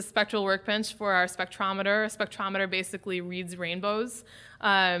tool. This is Spectral Workbench for our spectrometer. A spectrometer basically reads rainbows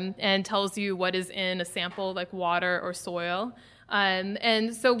and tells you what is in a sample like water or soil.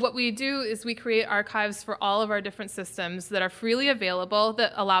 And so what we do is we create archives for all of our different systems that are freely available,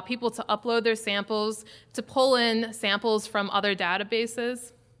 that allow people to upload their samples, to pull in samples from other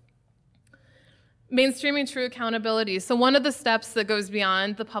databases. Mainstreaming true accountability. So one of the steps that goes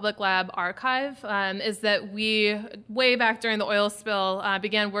beyond the public lab archive is that we, way back during the oil spill,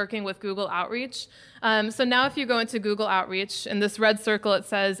 began working with Google Outreach. So now if you go into Google Outreach, in this red circle it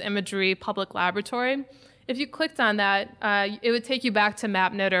says Imagery Public Laboratory. If you clicked on that, it would take you back to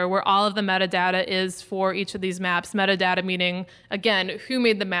MapKnitter, where all of the metadata is for each of these maps. Metadata meaning, again, who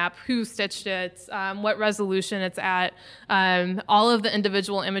made the map, who stitched it, what resolution it's at, all of the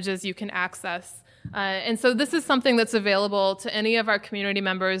individual images you can access. And so this is something that's available to any of our community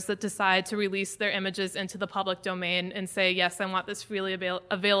members that decide to release their images into the public domain and say, yes, I want this freely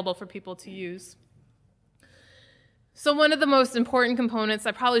available for people to use. So one of the most important components,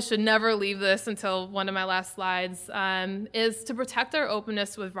 I probably should never leave this until one of my last slides, is to protect our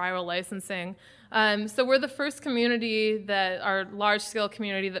openness with viral licensing. So we're the first community, our large-scale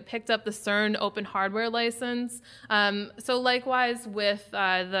community, that picked up the CERN open hardware license. So likewise with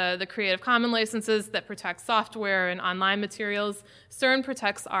the Creative Commons licenses that protect software and online materials, CERN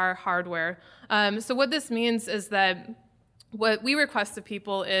protects our hardware. So what this means is that what we request of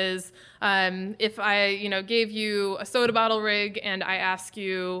people is if I gave you a soda bottle rig and I ask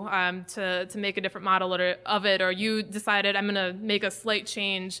you to make a different model of it, or you decided I'm going to make a slight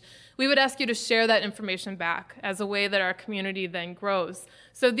change, we would ask you to share that information back as a way that our community then grows.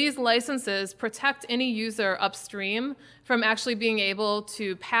 So these licenses protect any user upstream from actually being able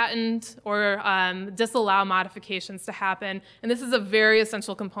to patent or disallow modifications to happen. And this is a very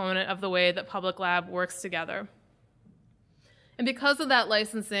essential component of the way that Public Lab works together. And because of that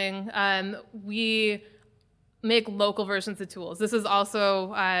licensing, we make local versions of tools. This is also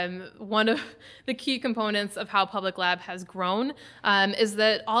one of the key components of how Public Lab has grown, is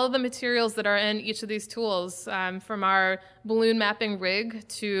that all of the materials that are in each of these tools, from our balloon mapping rig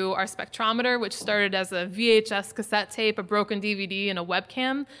to our spectrometer, which started as a VHS cassette tape, a broken DVD, and a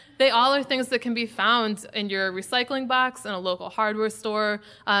webcam, they all are things that can be found in your recycling box, in a local hardware store,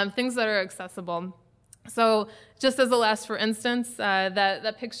 things that are accessible. So just as a last for instance,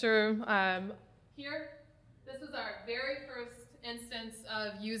 that picture here, this is our very first instance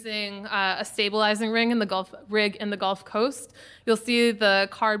of using a stabilizing rig in the Gulf Coast. You'll see the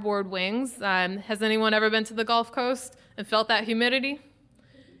cardboard wings. Has anyone ever been to the Gulf Coast and felt that humidity?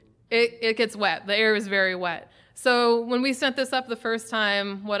 It gets wet. The air is very wet. So when we sent this up the first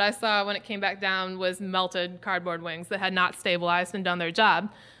time, what I saw when it came back down was melted cardboard wings that had not stabilized and done their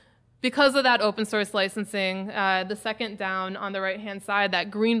job. Because of that open source licensing, the second down on the right-hand side, that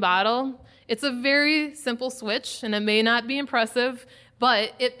green bottle, it's a very simple switch, and it may not be impressive,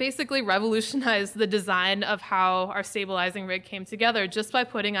 but it basically revolutionized the design of how our stabilizing rig came together just by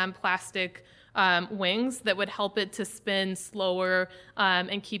putting on plastic wings that would help it to spin slower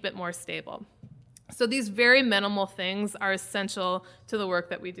and keep it more stable. So these very minimal things are essential to the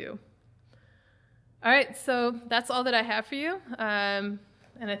work that we do. All right, so that's all that I have for you.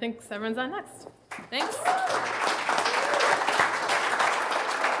 And I think Severin's on next. Thanks.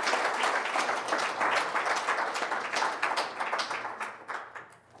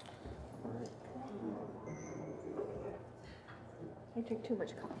 I drink too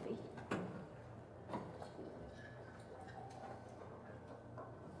much coffee.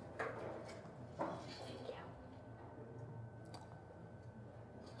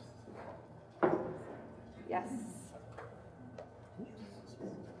 Yes.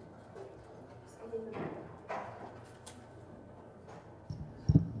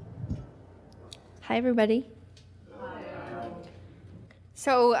 Hi, everybody.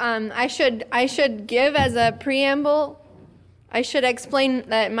 So I should give as a preamble. I should explain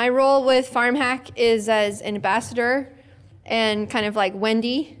that my role with FarmHack is as an ambassador and kind of like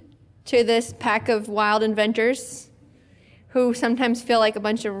Wendy to this pack of wild inventors who sometimes feel like a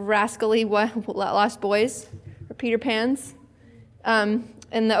bunch of rascally lost boys or Peter Pans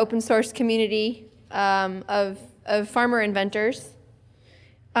in the open source community of farmer inventors.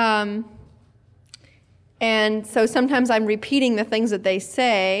 And so sometimes I'm repeating the things that they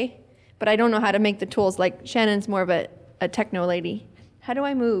say, but I don't know how to make the tools. Like Shannon's more of a techno lady. How do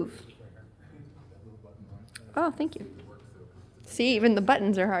I move? Oh, thank you. See, even the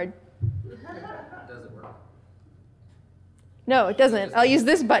buttons are hard. Does it work? No, it doesn't. I'll use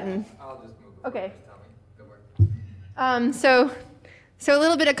this button. I'll just move it. Okay. Just tell me. Good work. So a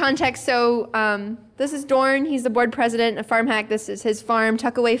little bit of context. So this is Dorn. He's the board president of FarmHack. This is his farm,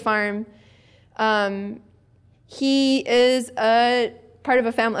 Tuckaway Farm. He is a part of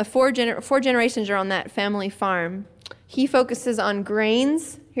a family. Four generations are on that family farm. He focuses on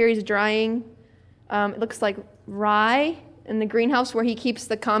grains. Here he's drying. It looks like rye in the greenhouse where he keeps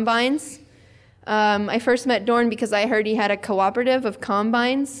the combines. I first met Dorn because I heard he had a cooperative of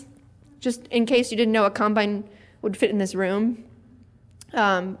combines. Just in case you didn't know, a combine would fit in this room,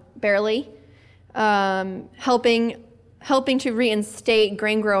 barely. Helping to reinstate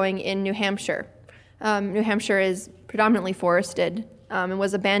grain growing in New Hampshire. New Hampshire is predominantly forested and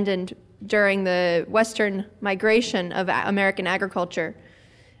was abandoned during the western migration of American agriculture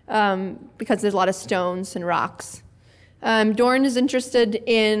because there's a lot of stones and rocks. Dorn is interested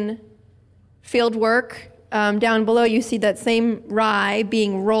in field work. Down below you see that same rye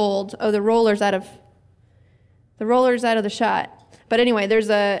being rolled. Oh, the roller's out of the shot. But anyway,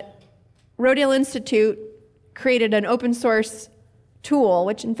 there's a Rodale Institute created an open source tool,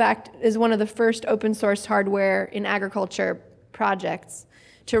 which in fact is one of the first open source hardware in agriculture projects,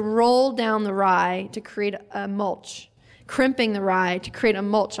 to roll down the rye to create a mulch, crimping the rye to create a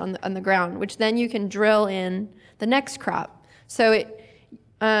mulch on the ground, which then you can drill in the next crop. So it,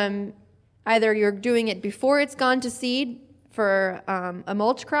 either you're doing it before it's gone to seed for a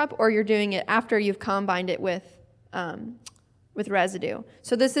mulch crop, or you're doing it after you've combined it with residue.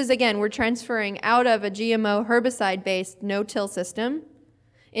 So this is, again, we're transferring out of a GMO herbicide-based no-till system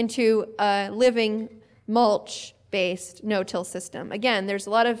into a living mulch-based no-till system. Again, there's a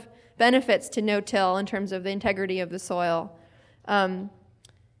lot of benefits to no-till in terms of the integrity of the soil.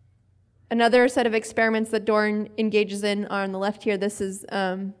 Another set of experiments that Dorn engages in are on the left here. This is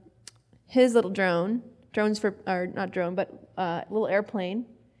his little drone. Drones for, or not drone, but little airplane.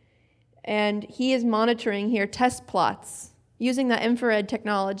 And he is monitoring here test plots using the infrared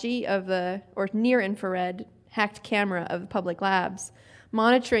technology of or near-infrared hacked camera of public labs,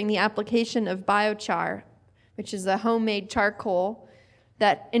 monitoring the application of biochar. which is a homemade charcoal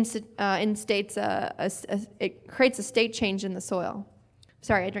that instates it creates a state change in the soil.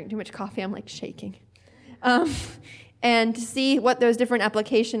 Sorry, I drank too much coffee. I'm like shaking. And to see what those different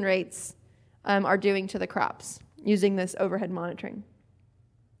application rates are doing to the crops using this overhead monitoring.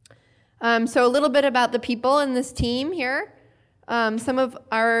 So a little bit about the people in this team here. Some of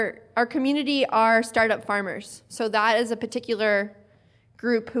our community are startup farmers. So that is a particular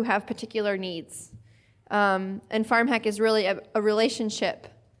group who have particular needs. And FarmHack is really a relationship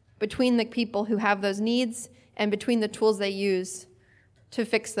between the people who have those needs and between the tools they use to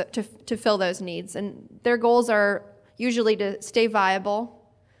fill those needs. And their goals are usually to stay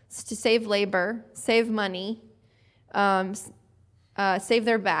viable, to save labor, save money, save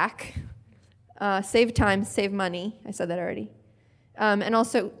their back, save time, save money. I said that already. And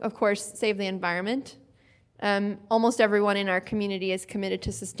also, of course, save the environment. Almost everyone in our community is committed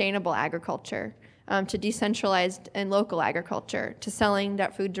to sustainable agriculture, to decentralized and local agriculture, to selling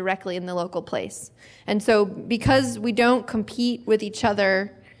that food directly in the local place. And so because we don't compete with each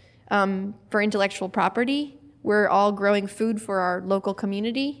other for intellectual property, we're all growing food for our local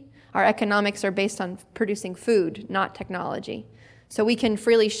community. Our economics are based on producing food, not technology. So we can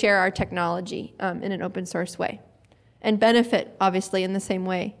freely share our technology in an open source way and benefit, obviously, in the same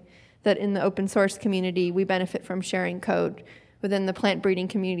way that in the open source community, we benefit from sharing code. Within the plant breeding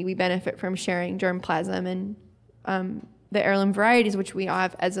community, we benefit from sharing germplasm and the heirloom varieties, which we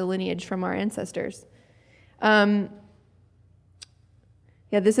have as a lineage from our ancestors.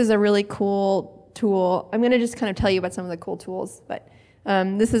 This is a really cool tool. I'm going to just kind of tell you about some of the cool tools, but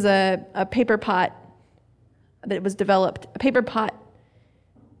this is a paper pot that was developed. A paper pot,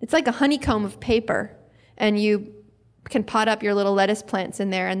 it's like a honeycomb of paper, and you can pot up your little lettuce plants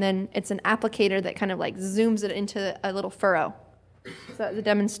in there, and then it's an applicator that kind of like zooms it into a little furrow. So that's a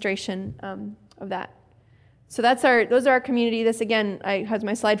demonstration of that. So those are our community. This again, I had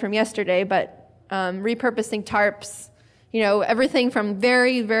my slide from yesterday, but repurposing tarps, everything from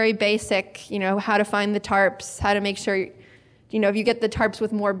very, very basic, how to find the tarps, how to make sure, if you get the tarps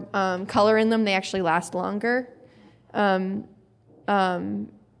with more color in them, they actually last longer, all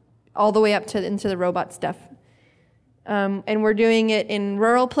the way up to into the robot stuff. And we're doing it in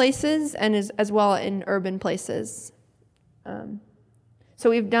rural places and as well in urban places. So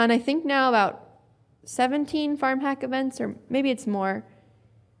we've done, I think now about 17 FarmHack events, or maybe it's more.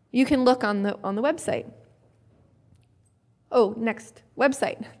 You can look on the website. Oh, next,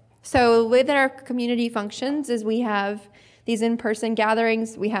 website. So the way that our community functions is we have these in-person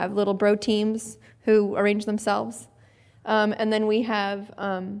gatherings. We have little bro teams who arrange themselves. And then we have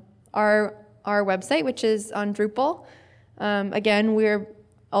our website, which is on Drupal. Again, we're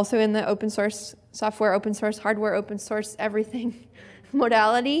also in the open source software, open source hardware, open source everything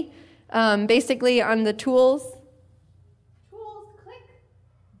modality. Basically on the tools, click.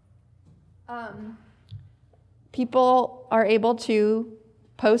 People are able to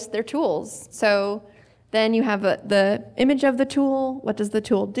post their tools. So then you have the image of the tool, what does the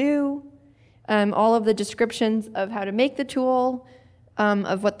tool do, all of the descriptions of how to make the tool,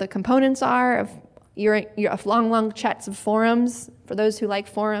 of what the components are, of long chats of forums, for those who like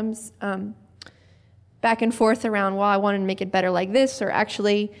forums, back and forth around, well, I wanted to make it better like this, or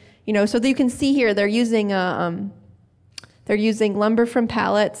actually, so that you can see here, they're using lumber from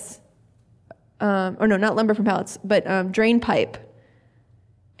pallets, or no, not lumber from pallets, but drain pipe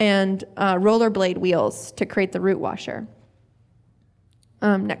and rollerblade wheels to create the root washer.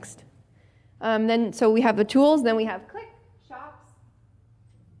 Next. So we have the tools, then we have Click.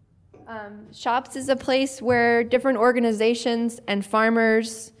 Shops is a place where different organizations and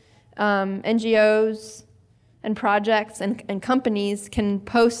farmers, NGOs, and projects and companies can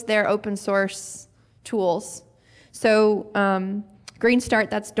post their open source tools. So Green Start,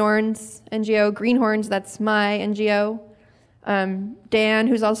 that's Dorn's NGO. Greenhorns, that's my NGO. Dan,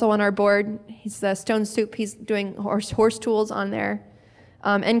 who's also on our board, he's the Stone Soup, he's doing horse tools on there.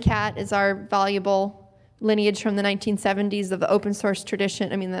 NCAT is our valuable lineage from the 1970s of the open source tradition,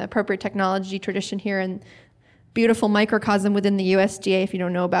 the appropriate technology tradition here, and beautiful microcosm within the USDA. If you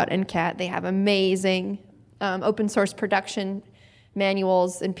don't know about NCAT, they have amazing open source production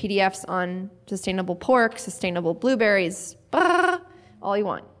manuals and PDFs on sustainable pork, sustainable blueberries, all you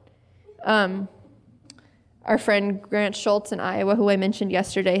want. Our friend Grant Schultz in Iowa, who I mentioned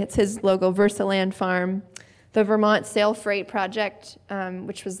yesterday, it's his logo, Versaland Farm. The Vermont Sail Freight Project,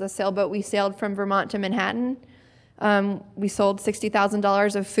 which was the sailboat we sailed from Vermont to Manhattan. We sold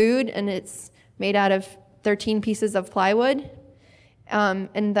 $60,000 of food, and it's made out of 13 pieces of plywood.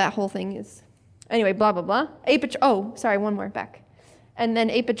 And that whole thing is, anyway, blah, blah, blah. One more, back. And then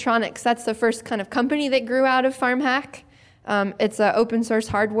Apatronics, that's the first kind of company that grew out of FarmHack. It's an open source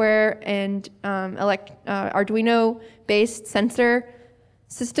hardware and Arduino-based sensor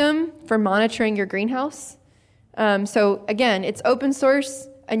system for monitoring your greenhouse. So again, it's open source,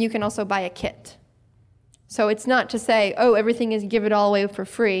 and you can also buy a kit. So it's not to say, oh, everything is give it all away for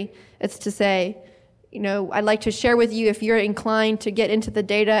free. It's to say, I'd like to share with you if you're inclined to get into the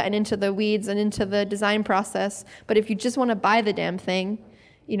data and into the weeds and into the design process. But if you just want to buy the damn thing,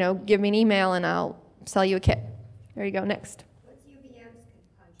 give me an email and I'll sell you a kit. There you go, next. What's UVM's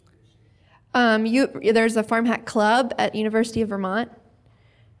contribution? There's a FarmHack Club at University of Vermont.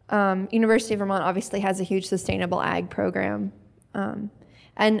 University of Vermont obviously has a huge sustainable ag program. And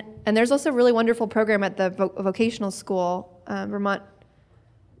there's also a really wonderful program at the vocational school, Vermont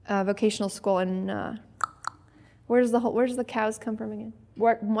Vocational School in, where does the cows come from again?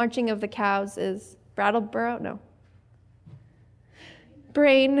 Marching of the Cows is Brattleboro? No.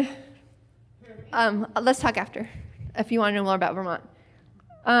 Brain. Let's talk after, if you want to know more about Vermont.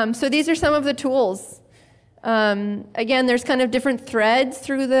 So these are some of the tools. Again, there's kind of different threads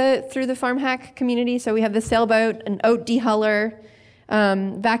through the FarmHack community. So we have the sailboat, an oat dehuller,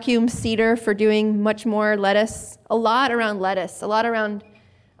 vacuum seeder for doing much more lettuce, a lot around lettuce, a lot around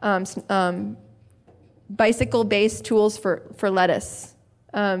bicycle-based tools for lettuce.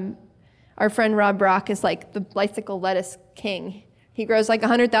 Our friend Rob Brock is like the bicycle lettuce king. He grows like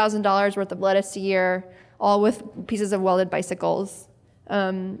 $100,000 worth of lettuce a year, all with pieces of welded bicycles.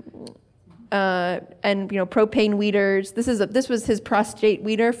 And propane weeders. This was his prostate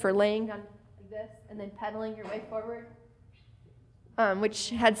weeder for laying down like this and then pedaling your way forward, which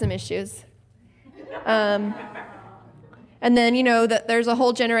had some issues. And then that there's a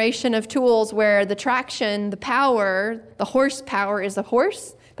whole generation of tools where the traction, the power, the horsepower is a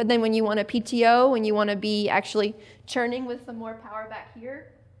horse, but then when you want a PTO, when you want to be actually churning with some more power back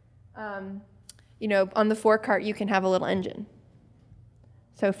here, on the forecart you can have a little engine.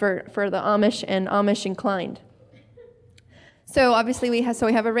 So for the Amish and Amish inclined. So obviously we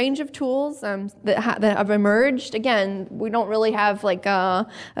have a range of tools that have emerged. Again, we don't really have like a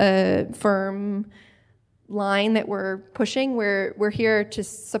firm line that we're pushing. We're here to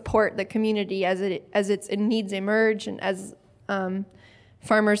support the community as its needs emerge, and as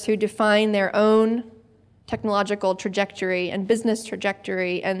farmers who define their own technological trajectory and business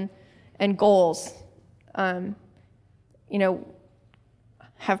trajectory and goals.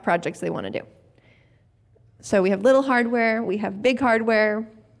 Have projects they want to do. So we have little hardware, we have big hardware.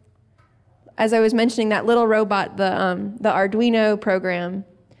 As I was mentioning, that little robot, the Arduino program,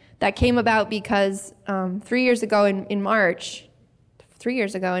 that came about because 3 years ago in March,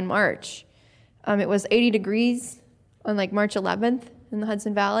 it was 80 degrees on like March 11th in the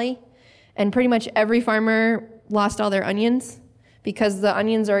Hudson Valley, and pretty much every farmer lost all their onions because the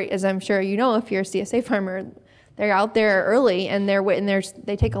onions are, as I'm sure you know if you're a CSA farmer, they're out there early, and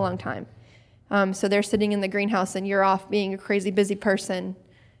they take a long time. So they're sitting in the greenhouse, and you're off being a crazy busy person.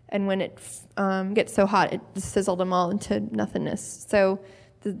 And when it gets so hot, it sizzled them all into nothingness. So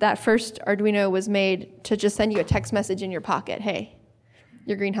that first Arduino was made to just send you a text message in your pocket. Hey,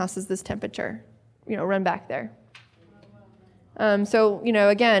 your greenhouse is this temperature. Run back there.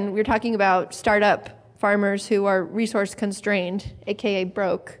 Again, we're talking about startup farmers who are resource constrained, aka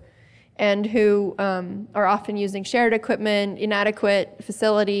broke, and who are often using shared equipment, inadequate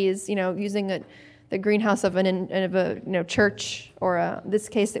facilities, using the greenhouse of a church, or in this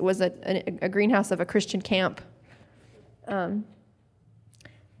case it was a greenhouse of a Christian camp.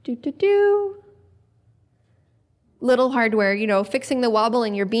 Little hardware, fixing the wobble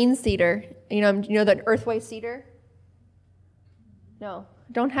in your bean seeder. That Earthway seeder? No,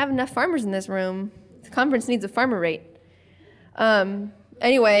 don't have enough farmers in this room. This conference needs a farmer rate.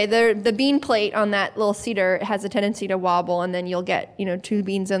 Anyway, the bean plate on that little seeder has a tendency to wobble, and then you'll get, 2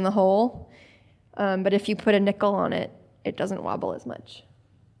 beans in the hole. But if you put a nickel on it, it doesn't wobble as much.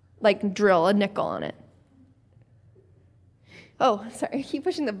 Like drill a nickel on it. Oh, sorry, I keep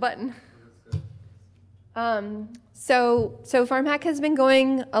pushing the button. So FarmHack has been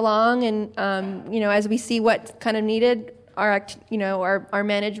going along, and as we see what's kind of needed, our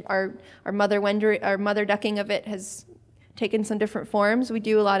mother ducking of it has taken some different forms. We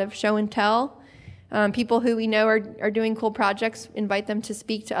do a lot of show and tell. People who we know are doing cool projects, invite them to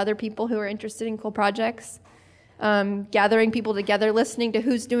speak to other people who are interested in cool projects. Gathering people together, listening to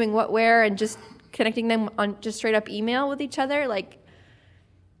who's doing what where, and just connecting them on just straight up email with each other,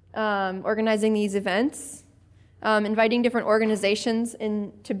 organizing these events, inviting different organizations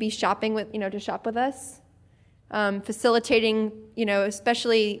in to be shopping with, to shop with us, facilitating,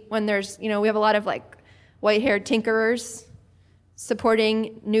 especially when there's, we have a lot of white-haired tinkerers.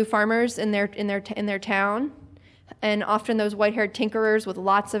 supporting new farmers in their town. And often those white-haired tinkerers with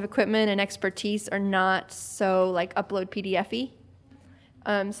lots of equipment and expertise are not so like upload PDF-y.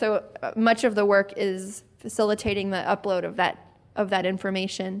 So much of the work is facilitating the upload of that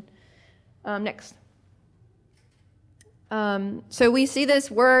information. Next. So we see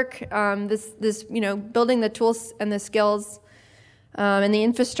this work, this building the tools and the skills and the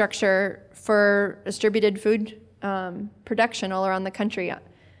infrastructure for distributed food production all around the country.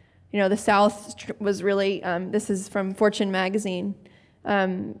 The South was really, this is from Fortune magazine,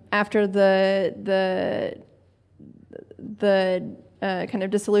 after the kind of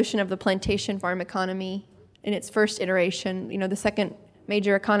dissolution of the plantation farm economy in its first iteration. The second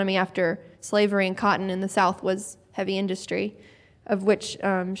major economy after slavery and cotton in the South was heavy industry, of which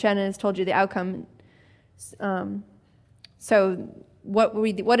Shannon has told you the outcome. So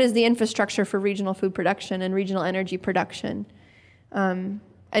what is the infrastructure for regional food production and regional energy production?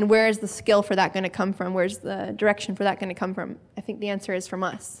 And where is the skill for that going to come from? Where's the direction for that going to come from? I think the answer is from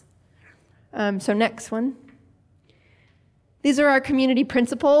us. So next one. These are our community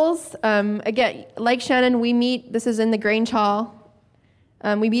principles. Again, like Shannon, we meet, this is in the Grange Hall.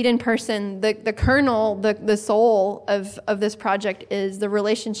 We meet in person. The kernel, the soul of this project is the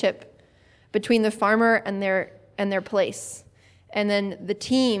relationship between the farmer and their place. And then the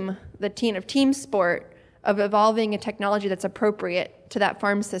team of team sport of evolving a technology that's appropriate to that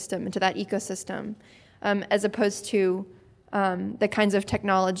farm system and to that ecosystem, as opposed to the kinds of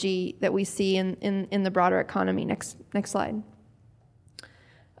technology that we see in the broader economy. Next slide.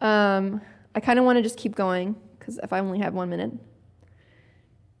 I kind of want to just keep going, because if I only have 1 minute.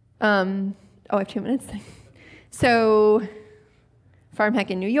 I have 2 minutes. So, Farm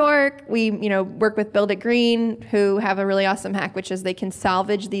Hack in New York, we work with Build It Green, who have a really awesome hack, which is they can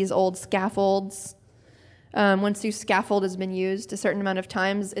salvage these old scaffolds. Once your scaffold has been used a certain amount of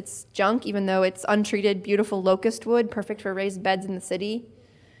times, it's junk, even though it's untreated, beautiful locust wood, perfect for raised beds in the city.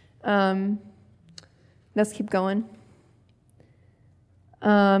 Let's keep going.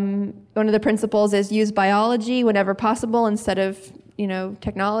 One of the principles is use biology whenever possible instead of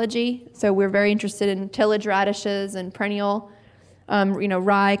technology. So we're very interested in tillage radishes and perennial,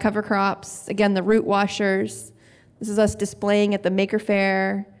 rye cover crops. Again, the root washers. This is us displaying at the Maker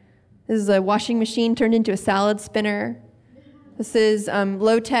Faire. This is a washing machine turned into a salad spinner. This is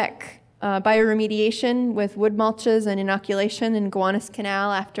low-tech bioremediation with wood mulches and inoculation in Gowanus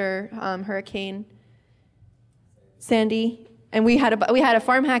Canal after Hurricane Sandy. And we had a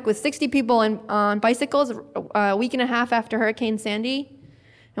farm hack with 60 people on bicycles a week and a half after Hurricane Sandy,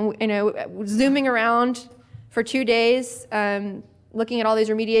 and zooming around for 2 days, looking at all these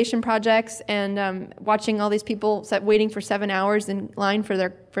remediation projects and watching all these people waiting for 7 hours in line for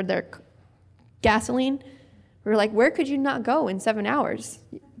their gasoline. We were like, where could you not go in 7 hours?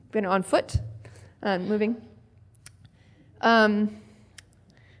 On foot, moving. For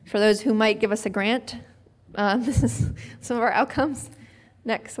those who might give us a grant. This is some of our outcomes.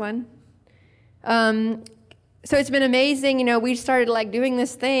 Next one. So it's been amazing. We started doing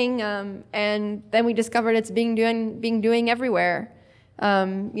this thing, and then we discovered it's being doing everywhere.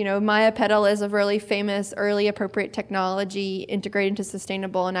 Maya Petal is a really famous early appropriate technology integrated into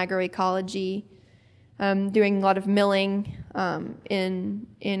sustainable and agroecology, doing a lot of milling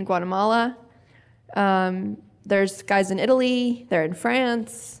in Guatemala. There's guys in Italy. They're in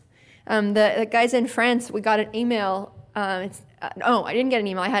France. The guys in France, we got an email. I didn't get an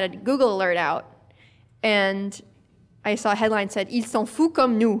email. I had a Google alert out. And I saw a headline that said, Ils sont fous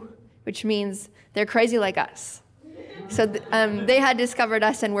comme nous, which means they're crazy like us. So they had discovered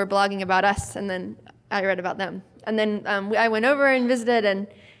us and were blogging about us, and then I read about them. And then I went over and visited, and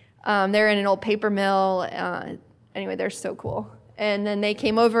they're in an old paper mill. Anyway, they're so cool. And then they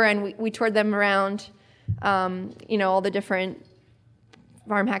came over, and we toured them around, all the different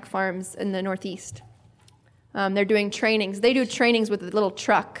farm hack farms in the Northeast. They're doing trainings. They do trainings with a little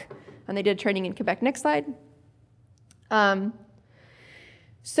truck, and they did training in Quebec. Next slide. I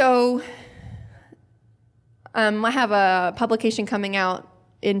have a publication coming out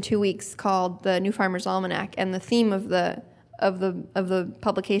in 2 weeks called the New Farmer's Almanac, and the theme of the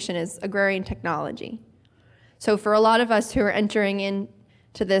publication is agrarian technology. So for a lot of us who are entering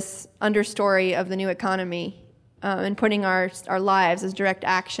into this understory of the new economy, and putting our lives as direct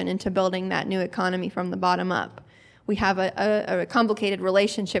action into building that new economy from the bottom up, we have a complicated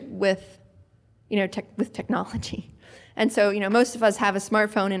relationship with technology. And so most of us have a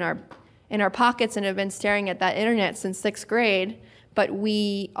smartphone in our pockets and have been staring at that internet since 6th grade, but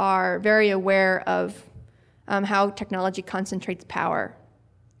we are very aware of how technology concentrates power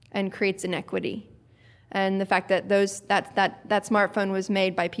and creates inequity. and the fact that that smartphone was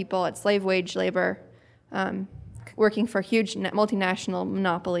made by people at slave wage labor, working for huge multinational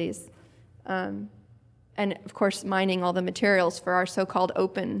monopolies, and of course mining all the materials for our so-called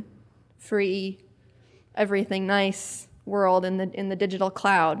open, free, everything nice world in the digital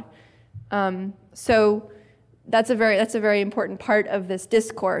cloud. So that's a very important part of this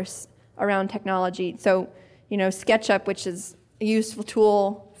discourse around technology. So, SketchUp, which is a useful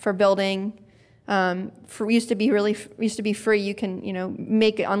tool for building, used to be free. You can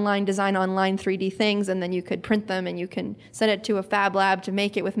make design online 3D things, and then you could print them and you can send it to a fab lab to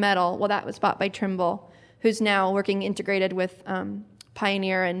make it with metal. Well, that was bought by Trimble, who's now working integrated with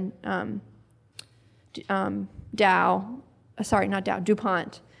Pioneer and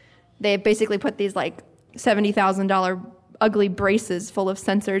DuPont. They basically put these like $70,000 ugly braces full of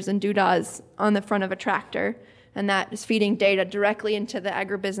sensors and doodahs on the front of a tractor, and that is feeding data directly into the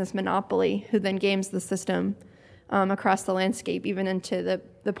agribusiness monopoly, who then games the system across the landscape, even into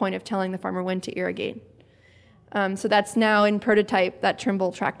the point of telling the farmer when to irrigate. So that's now in prototype, that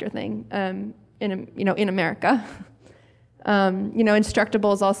Trimble tractor thing in America.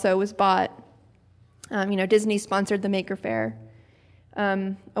 Instructables also was bought. Disney sponsored the Maker Faire.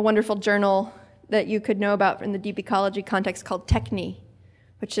 A wonderful journal that you could know about in the deep ecology context called Techne,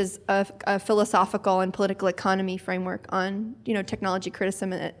 which is a philosophical and political economy framework on technology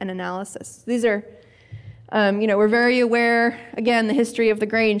criticism and analysis. These are, we're very aware. Again, the history of the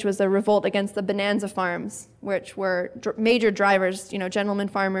Grange was a revolt against the bonanza farms, which were major drivers. Gentlemen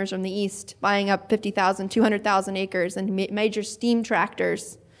farmers from the east buying up 50,000, 200,000 acres, and major steam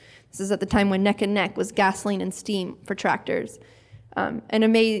tractors. This is at the time when neck and neck was gasoline and steam for tractors. And it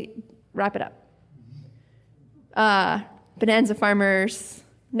may wrap it up. Bonanza farmers.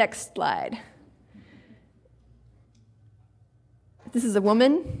 Next slide. This is a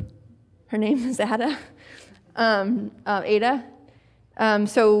woman. Her name is Ada. Ada.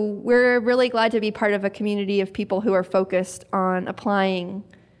 So we're really glad to be part of a community of people who are focused on applying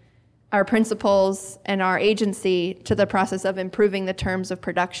our principles and our agency to the process of improving the terms of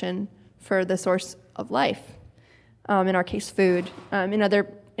production for the source of life. In our case, food. These are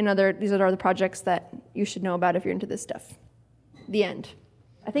the projects that you should know about if you're into this stuff. The end.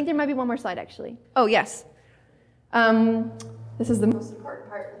 I think there might be one more slide, actually. Oh, yes. This is the most important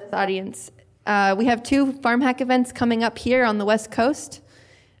part of this audience. We have 2 Farm Hack events coming up here on the West Coast,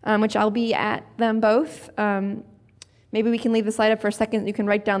 which I'll be at them both. Maybe we can leave the slide up for a second. You can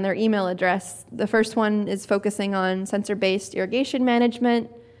write down their email address. The first one is focusing on sensor-based irrigation management,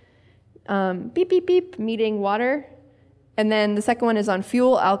 meeting water. And then the second one is on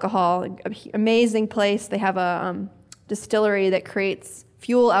fuel alcohol, an amazing place. They have a distillery that creates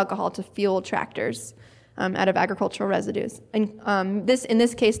fuel alcohol to fuel tractors out of agricultural residues. And in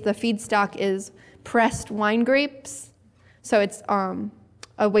this case, the feedstock is pressed wine grapes. So it's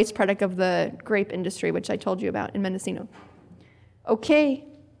a waste product of the grape industry, which I told you about in Mendocino. Okay.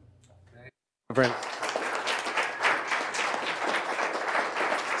 Friends.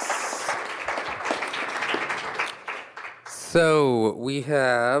 So we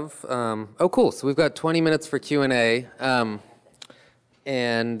have, cool. So we've got 20 minutes for Q&A.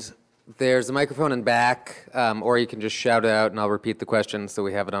 And there's a microphone in back, or you can just shout it out and I'll repeat the question so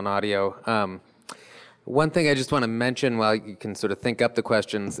we have it on audio. One thing I just want to mention while you can sort of think up the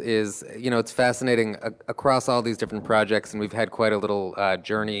questions is, it's fascinating across all these different projects, and we've had quite a little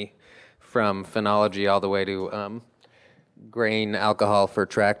journey from phenology all the way to grain alcohol for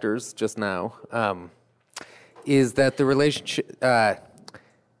tractors just now. Is that the relationship,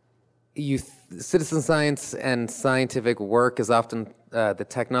 citizen science and scientific work is often, the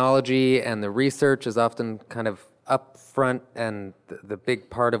technology and the research is often kind of up front and the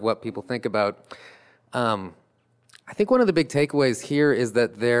big part of what people think about. I think one of the big takeaways here is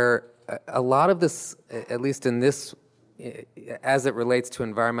that a lot of this, at least in this, as it relates to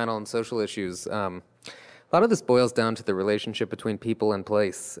environmental and social issues, a lot of this boils down to the relationship between people and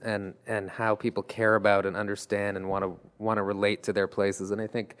place, and how people care about and understand and want to relate to their places. And I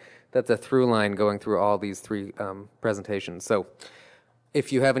think that's a through line going through all these 3 presentations. So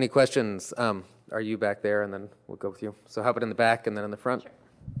if you have any questions, are you back there? And then we'll go with you. So how about in the back and then in the front? Sure.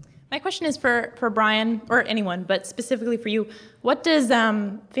 My question is for Brian, or anyone, but specifically for you. What does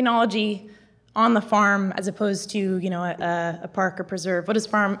phenology on the farm, as opposed to a park or preserve, what does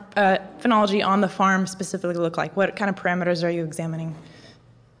phenology on the farm specifically look like? What kind of parameters are you examining?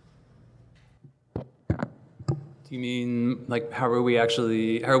 Do you mean how are we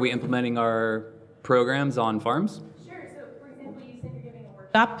implementing our programs on farms? Sure. So, for example, you said you're giving a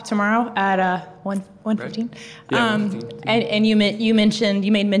workshop tomorrow at 1:15. Right. Yeah, 1:15. And you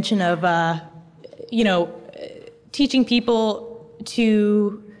made mention of teaching people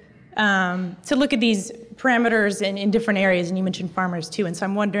to look at these parameters in different areas, and you mentioned farmers too. And so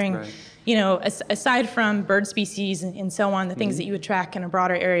I'm wondering, right. Aside from bird species and so on, the things that you would track in a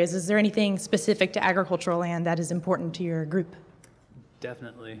broader areas, is there anything specific to agricultural land that is important to your group?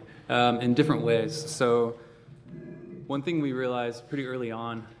 Definitely, in different ways. So one thing we realized pretty early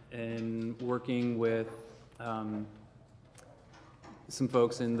on in working with some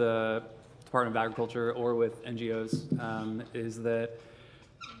folks in the Department of Agriculture or with NGOs is that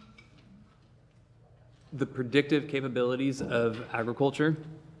the predictive capabilities of agriculture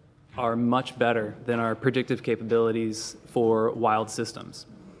are much better than our predictive capabilities for wild systems.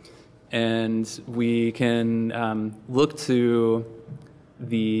 And we can look to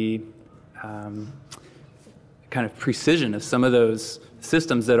the kind of precision of some of those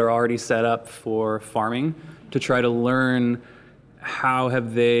systems that are already set up for farming to try to learn how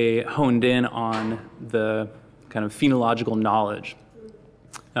have they honed in on the kind of phenological knowledge.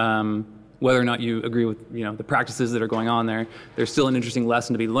 Whether or not you agree with the practices that are going on there, there's still an interesting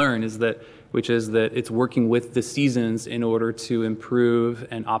lesson to be learned, which is that it's working with the seasons in order to improve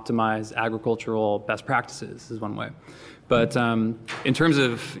and optimize agricultural best practices is one way. But in terms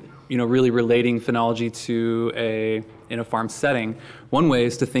of really relating phenology to in a farm setting, one way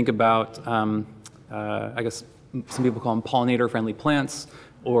is to think about I guess some people call them pollinator-friendly plants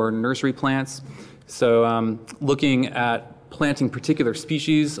or nursery plants. So looking at planting particular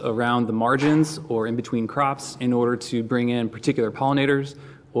species around the margins or in between crops in order to bring in particular pollinators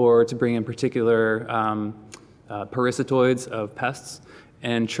or to bring in particular parasitoids of pests,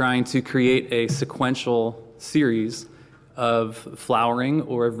 and trying to create a sequential series of flowering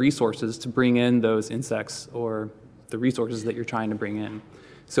or of resources to bring in those insects or the resources that you're trying to bring in.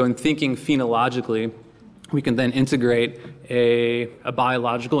 So in thinking phenologically, we can then integrate a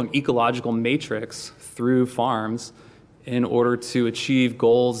biological and ecological matrix through farms in order to achieve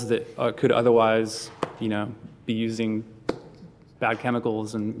goals that could otherwise, be using bad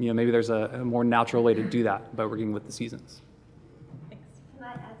chemicals, and maybe there's a more natural way to do that by working with the seasons. Thanks. Can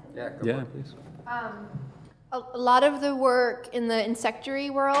I add Yeah, something? yeah, please. A lot of the work in the insectary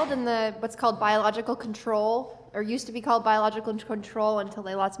world and what's called biological control, or used to be called biological control until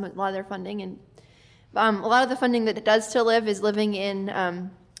they lost a lot of their funding, and a lot of the funding that does still live is living in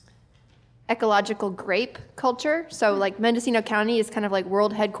ecological grape culture. So like Mendocino County is kind of like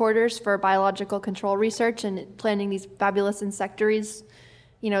world headquarters for biological control research and planting these fabulous insectaries,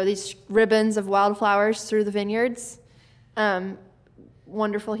 these ribbons of wildflowers through the vineyards.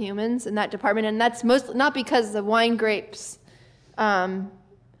 Wonderful humans in that department. And that's not because the wine grapes are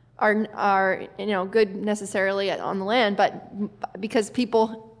good necessarily on the land, but because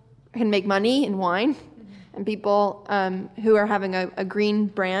people can make money in wine. And people who are having a green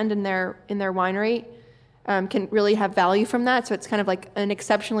brand in their winery can really have value from that. So it's kind of like an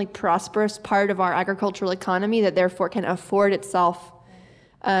exceptionally prosperous part of our agricultural economy that therefore can afford itself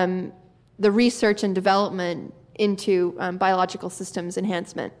the research and development into biological systems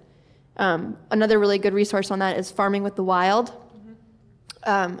enhancement. Another really good resource on that is Farming with the Wild,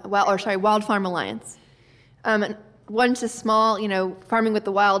 Wild Farm Alliance. One's a small, Farming with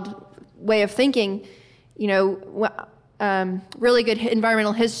the Wild way of thinking. Really good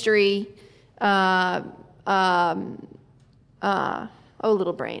environmental history. Little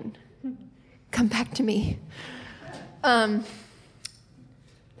brain, come back to me. There's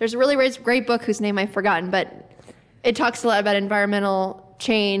a really great book whose name I've forgotten, but it talks a lot about environmental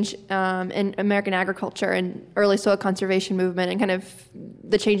change in American agriculture and early soil conservation movement and kind of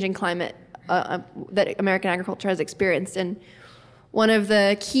the changing climate that American agriculture has experienced. And one of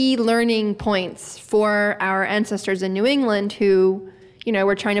the key learning points for our ancestors in New England who,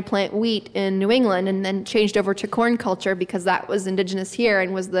 were trying to plant wheat in New England and then changed over to corn culture because that was indigenous here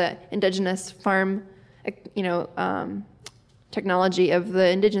and was the indigenous farm, technology of the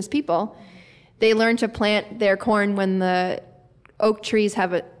indigenous people. They learned to plant their corn when the oak trees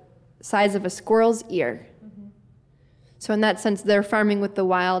have a size of a squirrel's ear. Mm-hmm. So in that sense, their Farming with the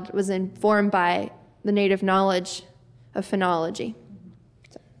Wild was informed by the native knowledge of phenology.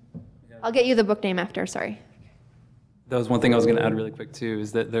 So, I'll get you the book name after, sorry. That was one thing I was going to add really quick too,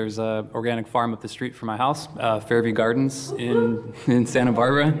 is that there's an organic farm up the street from my house, Fairview Gardens in Santa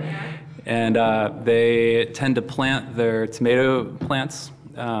Barbara, and they tend to plant their tomato plants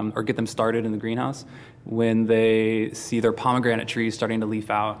or get them started in the greenhouse when they see their pomegranate trees starting to leaf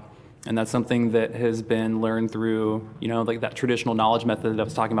out. And that's something that has been learned through, like that traditional knowledge method that I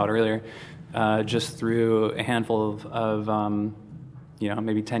was talking about earlier, just through a handful of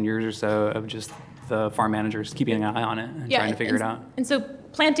maybe 10 years or so of just the farm managers keeping an eye on it and trying to figure it out. And so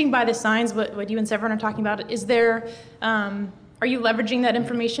planting by the signs, what you and Severin are talking about, is there, are you leveraging that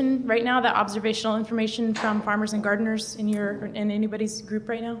information right now, that observational information from farmers and gardeners in anybody's group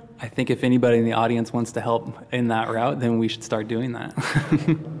right now? I think if anybody in the audience wants to help in that route, then we should start doing that.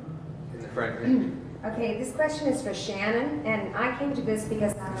 In the front. Okay, this question is for Shannon, and I came to this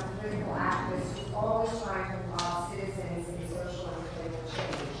because I'm a political activist who's always trying to involve citizens in social and political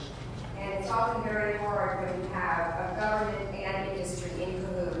change. And it's often very hard when you have a government and industry in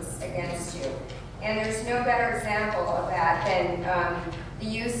cahoots against you. And there's no better example of that than the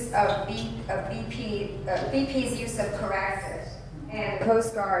use of BP's use of Corexit and the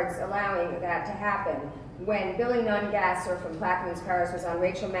Coast Guard's allowing that to happen. When Billy Nungasser from Plaquemines Parish was on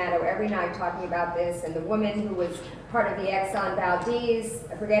Rachel Maddow every night talking about this, and the woman who was part of the Exxon Valdez,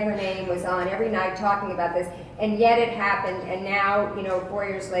 I forget her name, was on every night talking about this, and yet it happened, and now, 4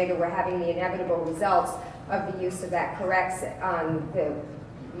 years later, we're having the inevitable results of the use of that Corexit on the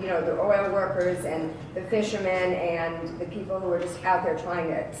oil workers and the fishermen and the people who are just out there trying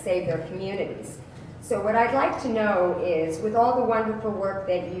to save their communities. So what I'd like to know is, with all the wonderful work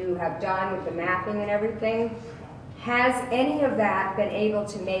that you have done with the mapping and everything, has any of that been able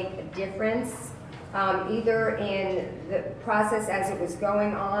to make a difference, either in the process as it was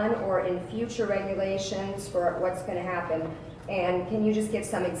going on or in future regulations for what's going to happen? And can you just give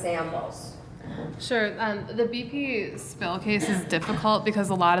some examples? Sure. The BP spill case is difficult because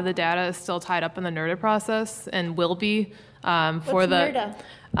a lot of the data is still tied up in the NERDA process and will be for the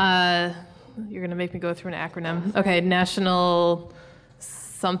NERDA? You're going to make me go through an acronym. Okay, National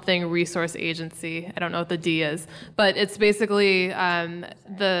something Resource Agency. I don't know what the D is, but it's basically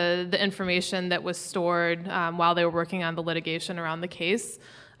the information that was stored while they were working on the litigation around the case.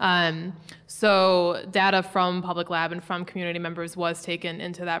 So data from Public Lab and from community members was taken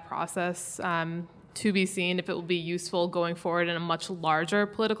into that process, to be seen if it will be useful going forward in a much larger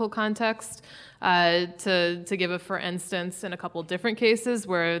political context. To give a for instance in a couple different cases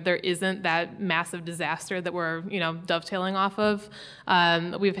where there isn't that massive disaster that we're dovetailing off of.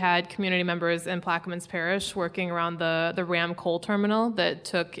 We've had community members in Plaquemines Parish working around the Ram coal terminal that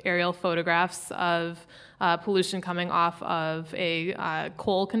took aerial photographs of pollution coming off of a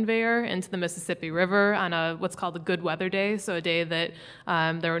coal conveyor into the Mississippi River on what's called a good weather day, so a day that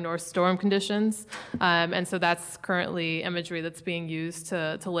there were no storm conditions. And so that's currently imagery that's being used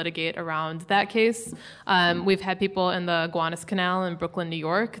to litigate around that case. We've had people in the Gowanus Canal in Brooklyn, New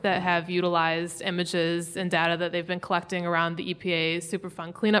York that have utilized images and data that they've been collecting around the EPA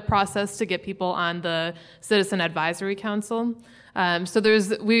Superfund cleanup process to get people on the Citizen Advisory Council. So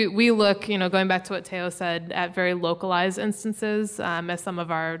we look, going back to what Teo said, at very localized instances as some of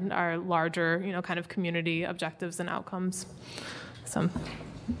our larger, kind of community objectives and outcomes. So.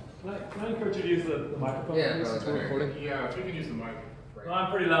 Can I encourage you to use the microphone? Yeah, since we're recording? Yeah, if you can use the mic. Well, I'm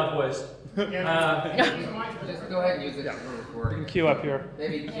pretty loud voiced. Just go ahead and use it. You can queue up here.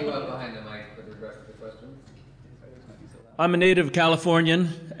 Maybe queue up behind the mic for the rest of the question. I'm a native Californian,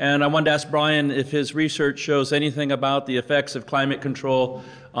 and I wanted to ask Brian if his research shows anything about the effects of climate control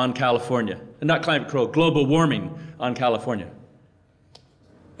on California. Not climate control, global warming on California.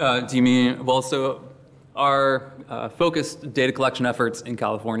 Do you mean, well, so our focused data collection efforts in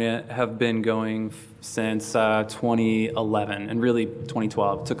California have been going since 2011 and really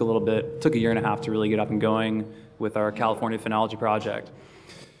 2012. Took a year and a half to really get up and going with our California Phenology Project.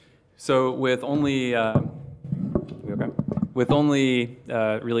 So with only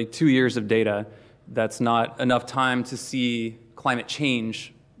really 2 years of data, that's not enough time to see climate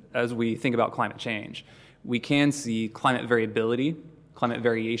change as we think about climate change. We can see climate variability, climate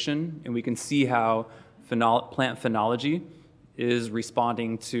variation, and we can see how plant phenology is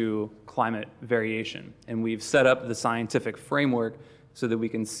responding to climate variation. And we've set up the scientific framework so that we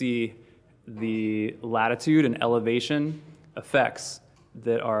can see the latitude and elevation effects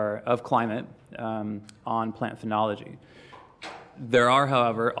that are of climate on plant phenology. There are,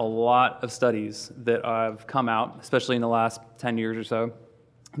 however, a lot of studies that have come out, especially in the last 10 years or so,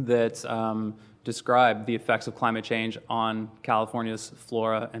 that describe the effects of climate change on California's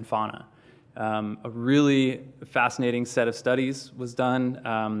flora and fauna. A really fascinating set of studies was done.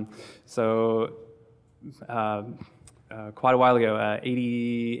 Quite a while ago,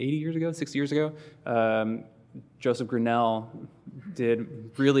 60 years ago, Joseph Grinnell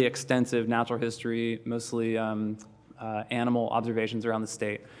did really extensive natural history, mostly animal observations around the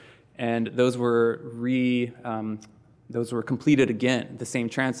state, and those were completed again, the same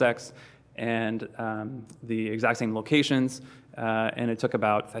transects and the exact same locations, and it took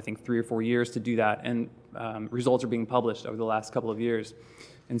about, I think, 3 or 4 years to do that, and results are being published over the last couple of years.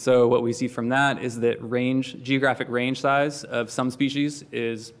 And so what we see from that is that geographic range size of some species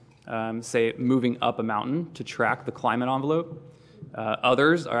is, say, moving up a mountain to track the climate envelope.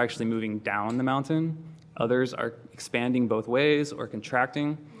 Others are actually moving down the mountain. Others are expanding both ways or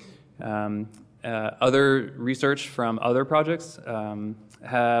contracting. Other research from other projects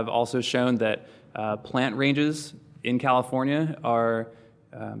have also shown that plant ranges in California are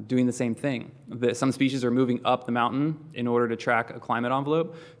doing the same thing. That some species are moving up the mountain in order to track a climate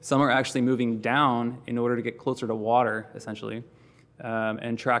envelope. Some are actually moving down in order to get closer to water, essentially,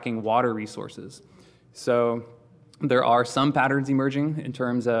 and tracking water resources. So there are some patterns emerging in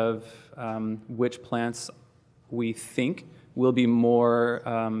terms of which plants we think will be more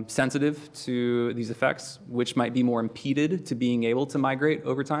sensitive to these effects, which might be more impeded to being able to migrate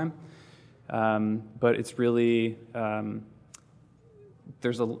over time. But it's really,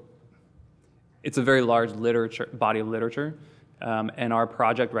 it's a very large body of literature, and our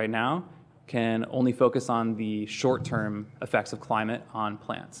project right now can only focus on the short-term effects of climate on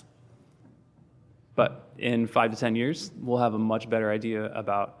plants. But in 5 to 10 years, we'll have a much better idea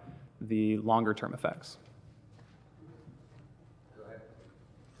about the longer-term effects.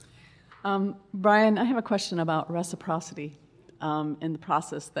 Brian, I have a question about reciprocity in the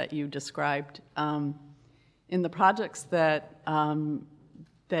process that you described. In the projects that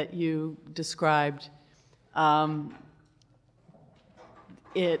you described,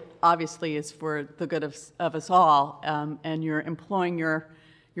 it obviously is for the good of us all, and you're employing your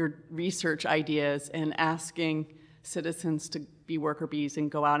research ideas and asking citizens to be worker bees and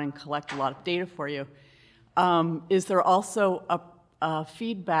go out and collect a lot of data for you. Is there also a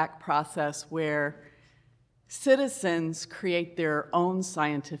feedback process where citizens create their own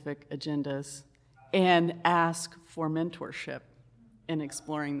scientific agendas and ask for mentorship in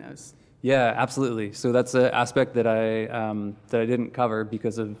exploring those? Yeah, absolutely. So that's an aspect that I didn't cover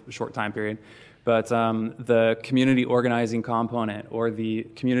because of a short time period. But the community organizing component, or the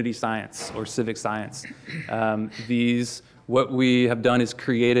community science or civic science, what we have done is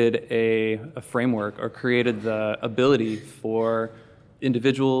created a framework, or created the ability for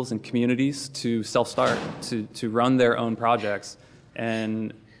individuals and communities to self-start, to run their own projects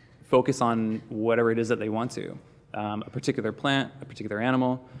and focus on whatever it is that they want to. A particular plant, a particular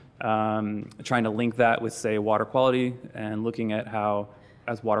animal, trying to link that with, say, water quality, and looking at how,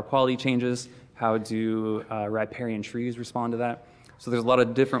 as water quality changes, how do riparian trees respond to that? So there's a lot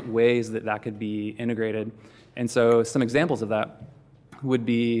of different ways that could be integrated. And so some examples of that would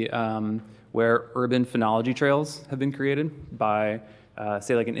be where urban phenology trails have been created by,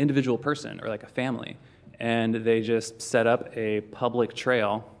 say, like an individual person or like a family. And they just set up a public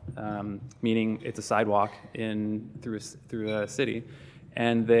trail, meaning it's a sidewalk through a city,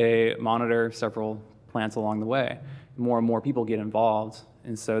 and they monitor several plants along the way. More and more people get involved,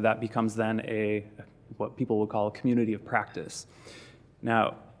 and so that becomes then what people would call a community of practice.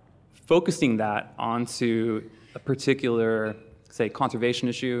 Now, focusing that onto a particular, say, conservation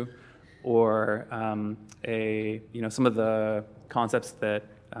issue, or some of the concepts that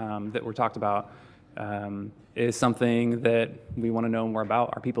were talked about, is something that we want to know more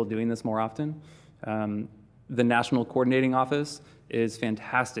about. Are people doing this more often? The National Coordinating Office is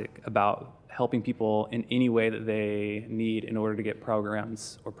fantastic about helping people in any way that they need in order to get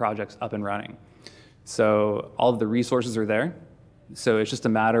programs or projects up and running. So all of the resources are there. So it's just a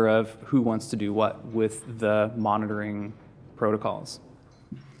matter of who wants to do what with the monitoring protocols.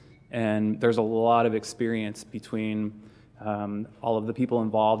 And there's a lot of experience between all of the people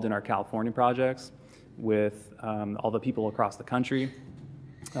involved in our California projects, with all the people across the country,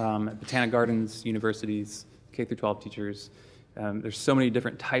 botanic gardens, universities, K-12 teachers. There's so many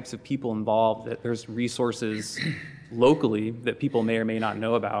different types of people involved that there's resources locally that people may or may not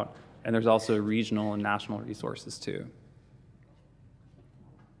know about, and there's also regional and national resources too.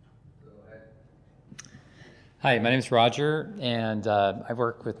 Hi, my name is Roger, and I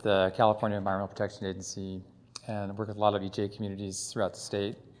work with the California Environmental Protection Agency, and I work with a lot of EJ communities throughout the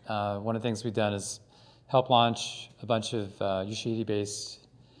state. One of the things we've done is help launch a bunch of Ushahidi-based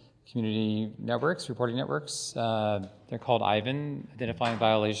community networks, reporting networks. They're called IVAN, Identifying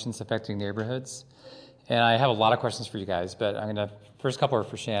Violations Affecting Neighborhoods. And I have a lot of questions for you guys, but first couple are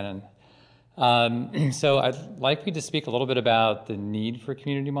for Shannon. So I'd like you to speak a little bit about the need for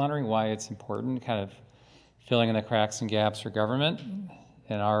community monitoring, why it's important, kind of filling in the cracks and gaps for government,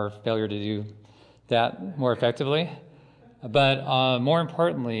 and our failure to do that more effectively. But more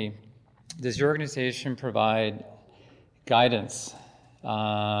importantly, does your organization provide guidance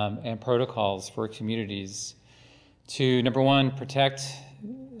and protocols for communities to, number one, protect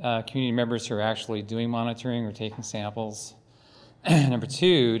community members who are actually doing monitoring or taking samples, Number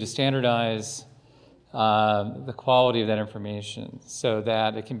two, to standardize the quality of that information so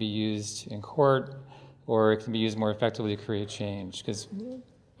that it can be used in court or it can be used more effectively to create change. Because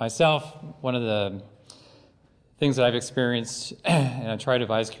myself, one of the things that I've experienced and I try to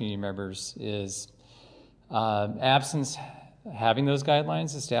advise community members is absence having those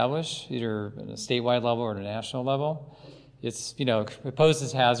guidelines established, either at a statewide level or at a national level. It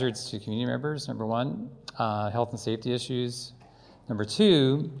poses hazards to community members, number one, health and safety issues. Number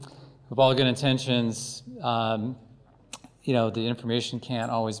two, with all good intentions, the information can't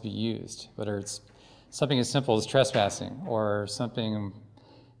always be used, whether it's something as simple as trespassing or something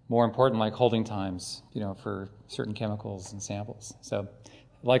more important like holding times, for certain chemicals and samples. So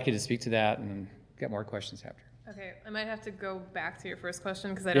I'd like you to speak to that and get more questions after. Okay, I might have to go back to your first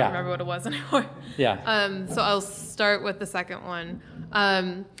question because I don't remember what it was anymore. Yeah. So I'll start with the second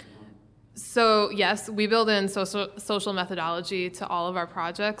one. So yes, we build in social methodology to all of our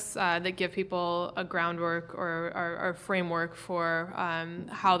projects that give people a groundwork or a framework for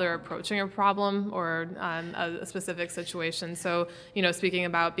how they're approaching a problem or a specific situation. So, speaking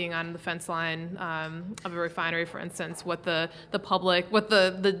about being on the fence line of a refinery, for instance, what the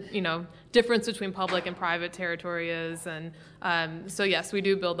difference between public and private territory is, and so yes, we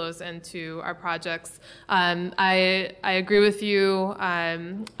do build those into our projects. I agree with you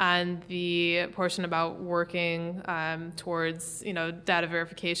on the portion about working towards data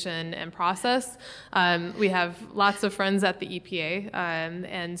verification and process. We have lots of friends at the EPA,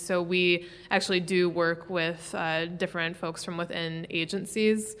 and so we actually do work with different folks from within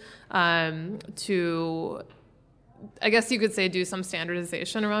agencies to, I guess you could say, do some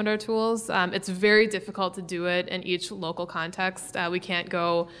standardization around our tools. It's very difficult to do it in each local context. We can't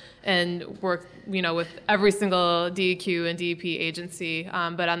go and work, with every single DEQ and DEP agency.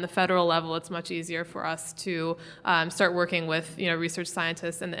 But on the federal level, it's much easier for us to start working with, research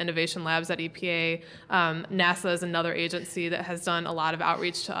scientists and the innovation labs at EPA. NASA is another agency that has done a lot of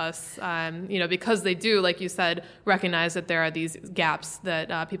outreach to us, because they do, like you said, recognize that there are these gaps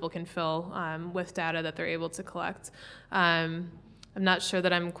that people can fill with data that they're able to collect. I'm not sure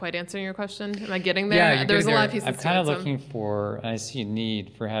that I'm quite answering your question. Am I getting there? Yeah, There's a lot of pieces to it. I'm kind of looking for, and I see a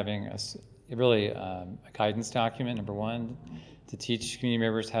need for having a guidance document, number one, to teach community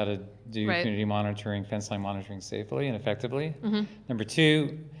members how to do community monitoring, fence line monitoring safely and effectively. Mm-hmm. Number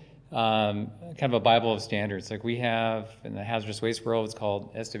two, kind of a Bible of standards. Like we have in the hazardous waste world, it's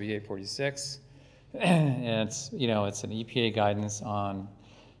called SWA 46. And it's an EPA guidance on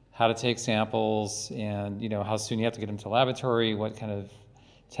how to take samples and how soon you have to get them to laboratory, what kind of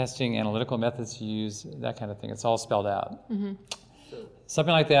testing, analytical methods to use, that kind of thing. It's all spelled out. Mm-hmm.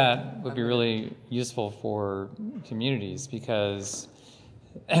 Something like that would be really useful for communities because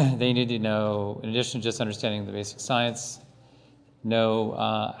they need to know, in addition to just understanding the basic science, know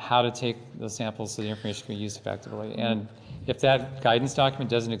how to take those samples so the information can be used effectively. And if that guidance document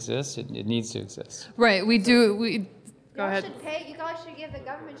doesn't exist, it needs to exist. Right, we do. Go ahead. You guys should give, the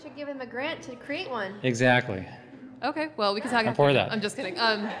government should give him a grant to create one. Exactly. Okay, well, we can talk I'm for that. I'm just kidding.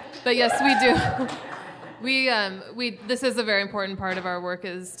 But yes, we do. This is a very important part of our work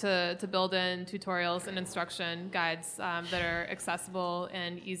is to build in tutorials and instruction guides that are accessible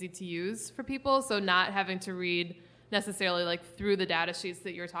and easy to use for people. So not having to read necessarily like through the data sheets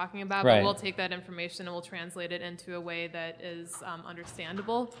that you're talking about, right. But we'll take that information and we'll translate it into a way that is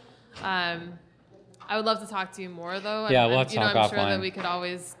understandable. I would love to talk to you more, though. Yeah, we'll have to talk I'm offline. sure that we could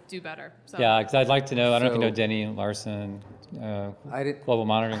always do better. So. Yeah, because I'd like to know, I don't know if you know Denny Larson, Global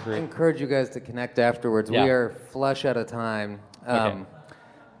Monitoring Group. I encourage you guys to connect afterwards. Yeah. We are flush out of time. Okay.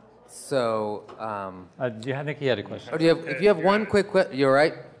 I think he had a question. If you have one quick question, you're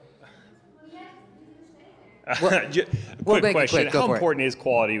right. Quick question. How important is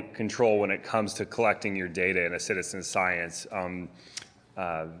quality control when it comes to collecting your data in a citizen science?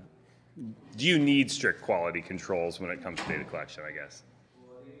 Do you need strict quality controls when it comes to data collection, I guess?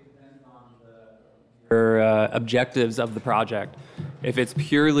 Objectives of the project. If it's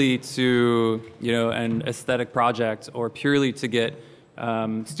purely to, an aesthetic project or purely to get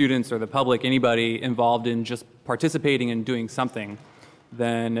students or the public, anybody involved in just participating and doing something,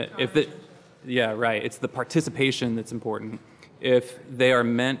 then it's the participation that's important. If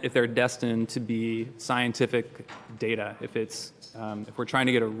they're destined to be scientific data, if we're trying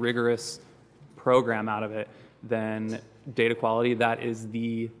to get a rigorous program out of it, then data quality, that is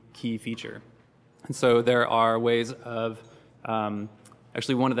the key feature. And so there are ways of,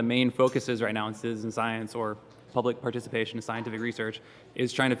 actually one of the main focuses right now in citizen science or public participation in scientific research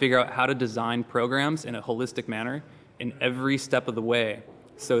is trying to figure out how to design programs in a holistic manner in every step of the way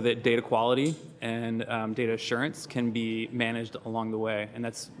so that data quality and data assurance can be managed along the way. And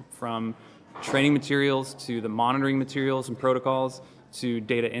that's from training materials to the monitoring materials and protocols to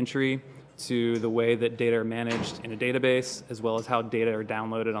data entry to the way that data are managed in a database, as well as how data are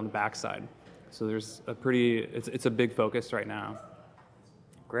downloaded on the backside. So there's it's a big focus right now.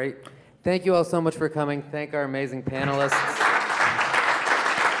 Great. Thank you all so much for coming. Thank our amazing panelists.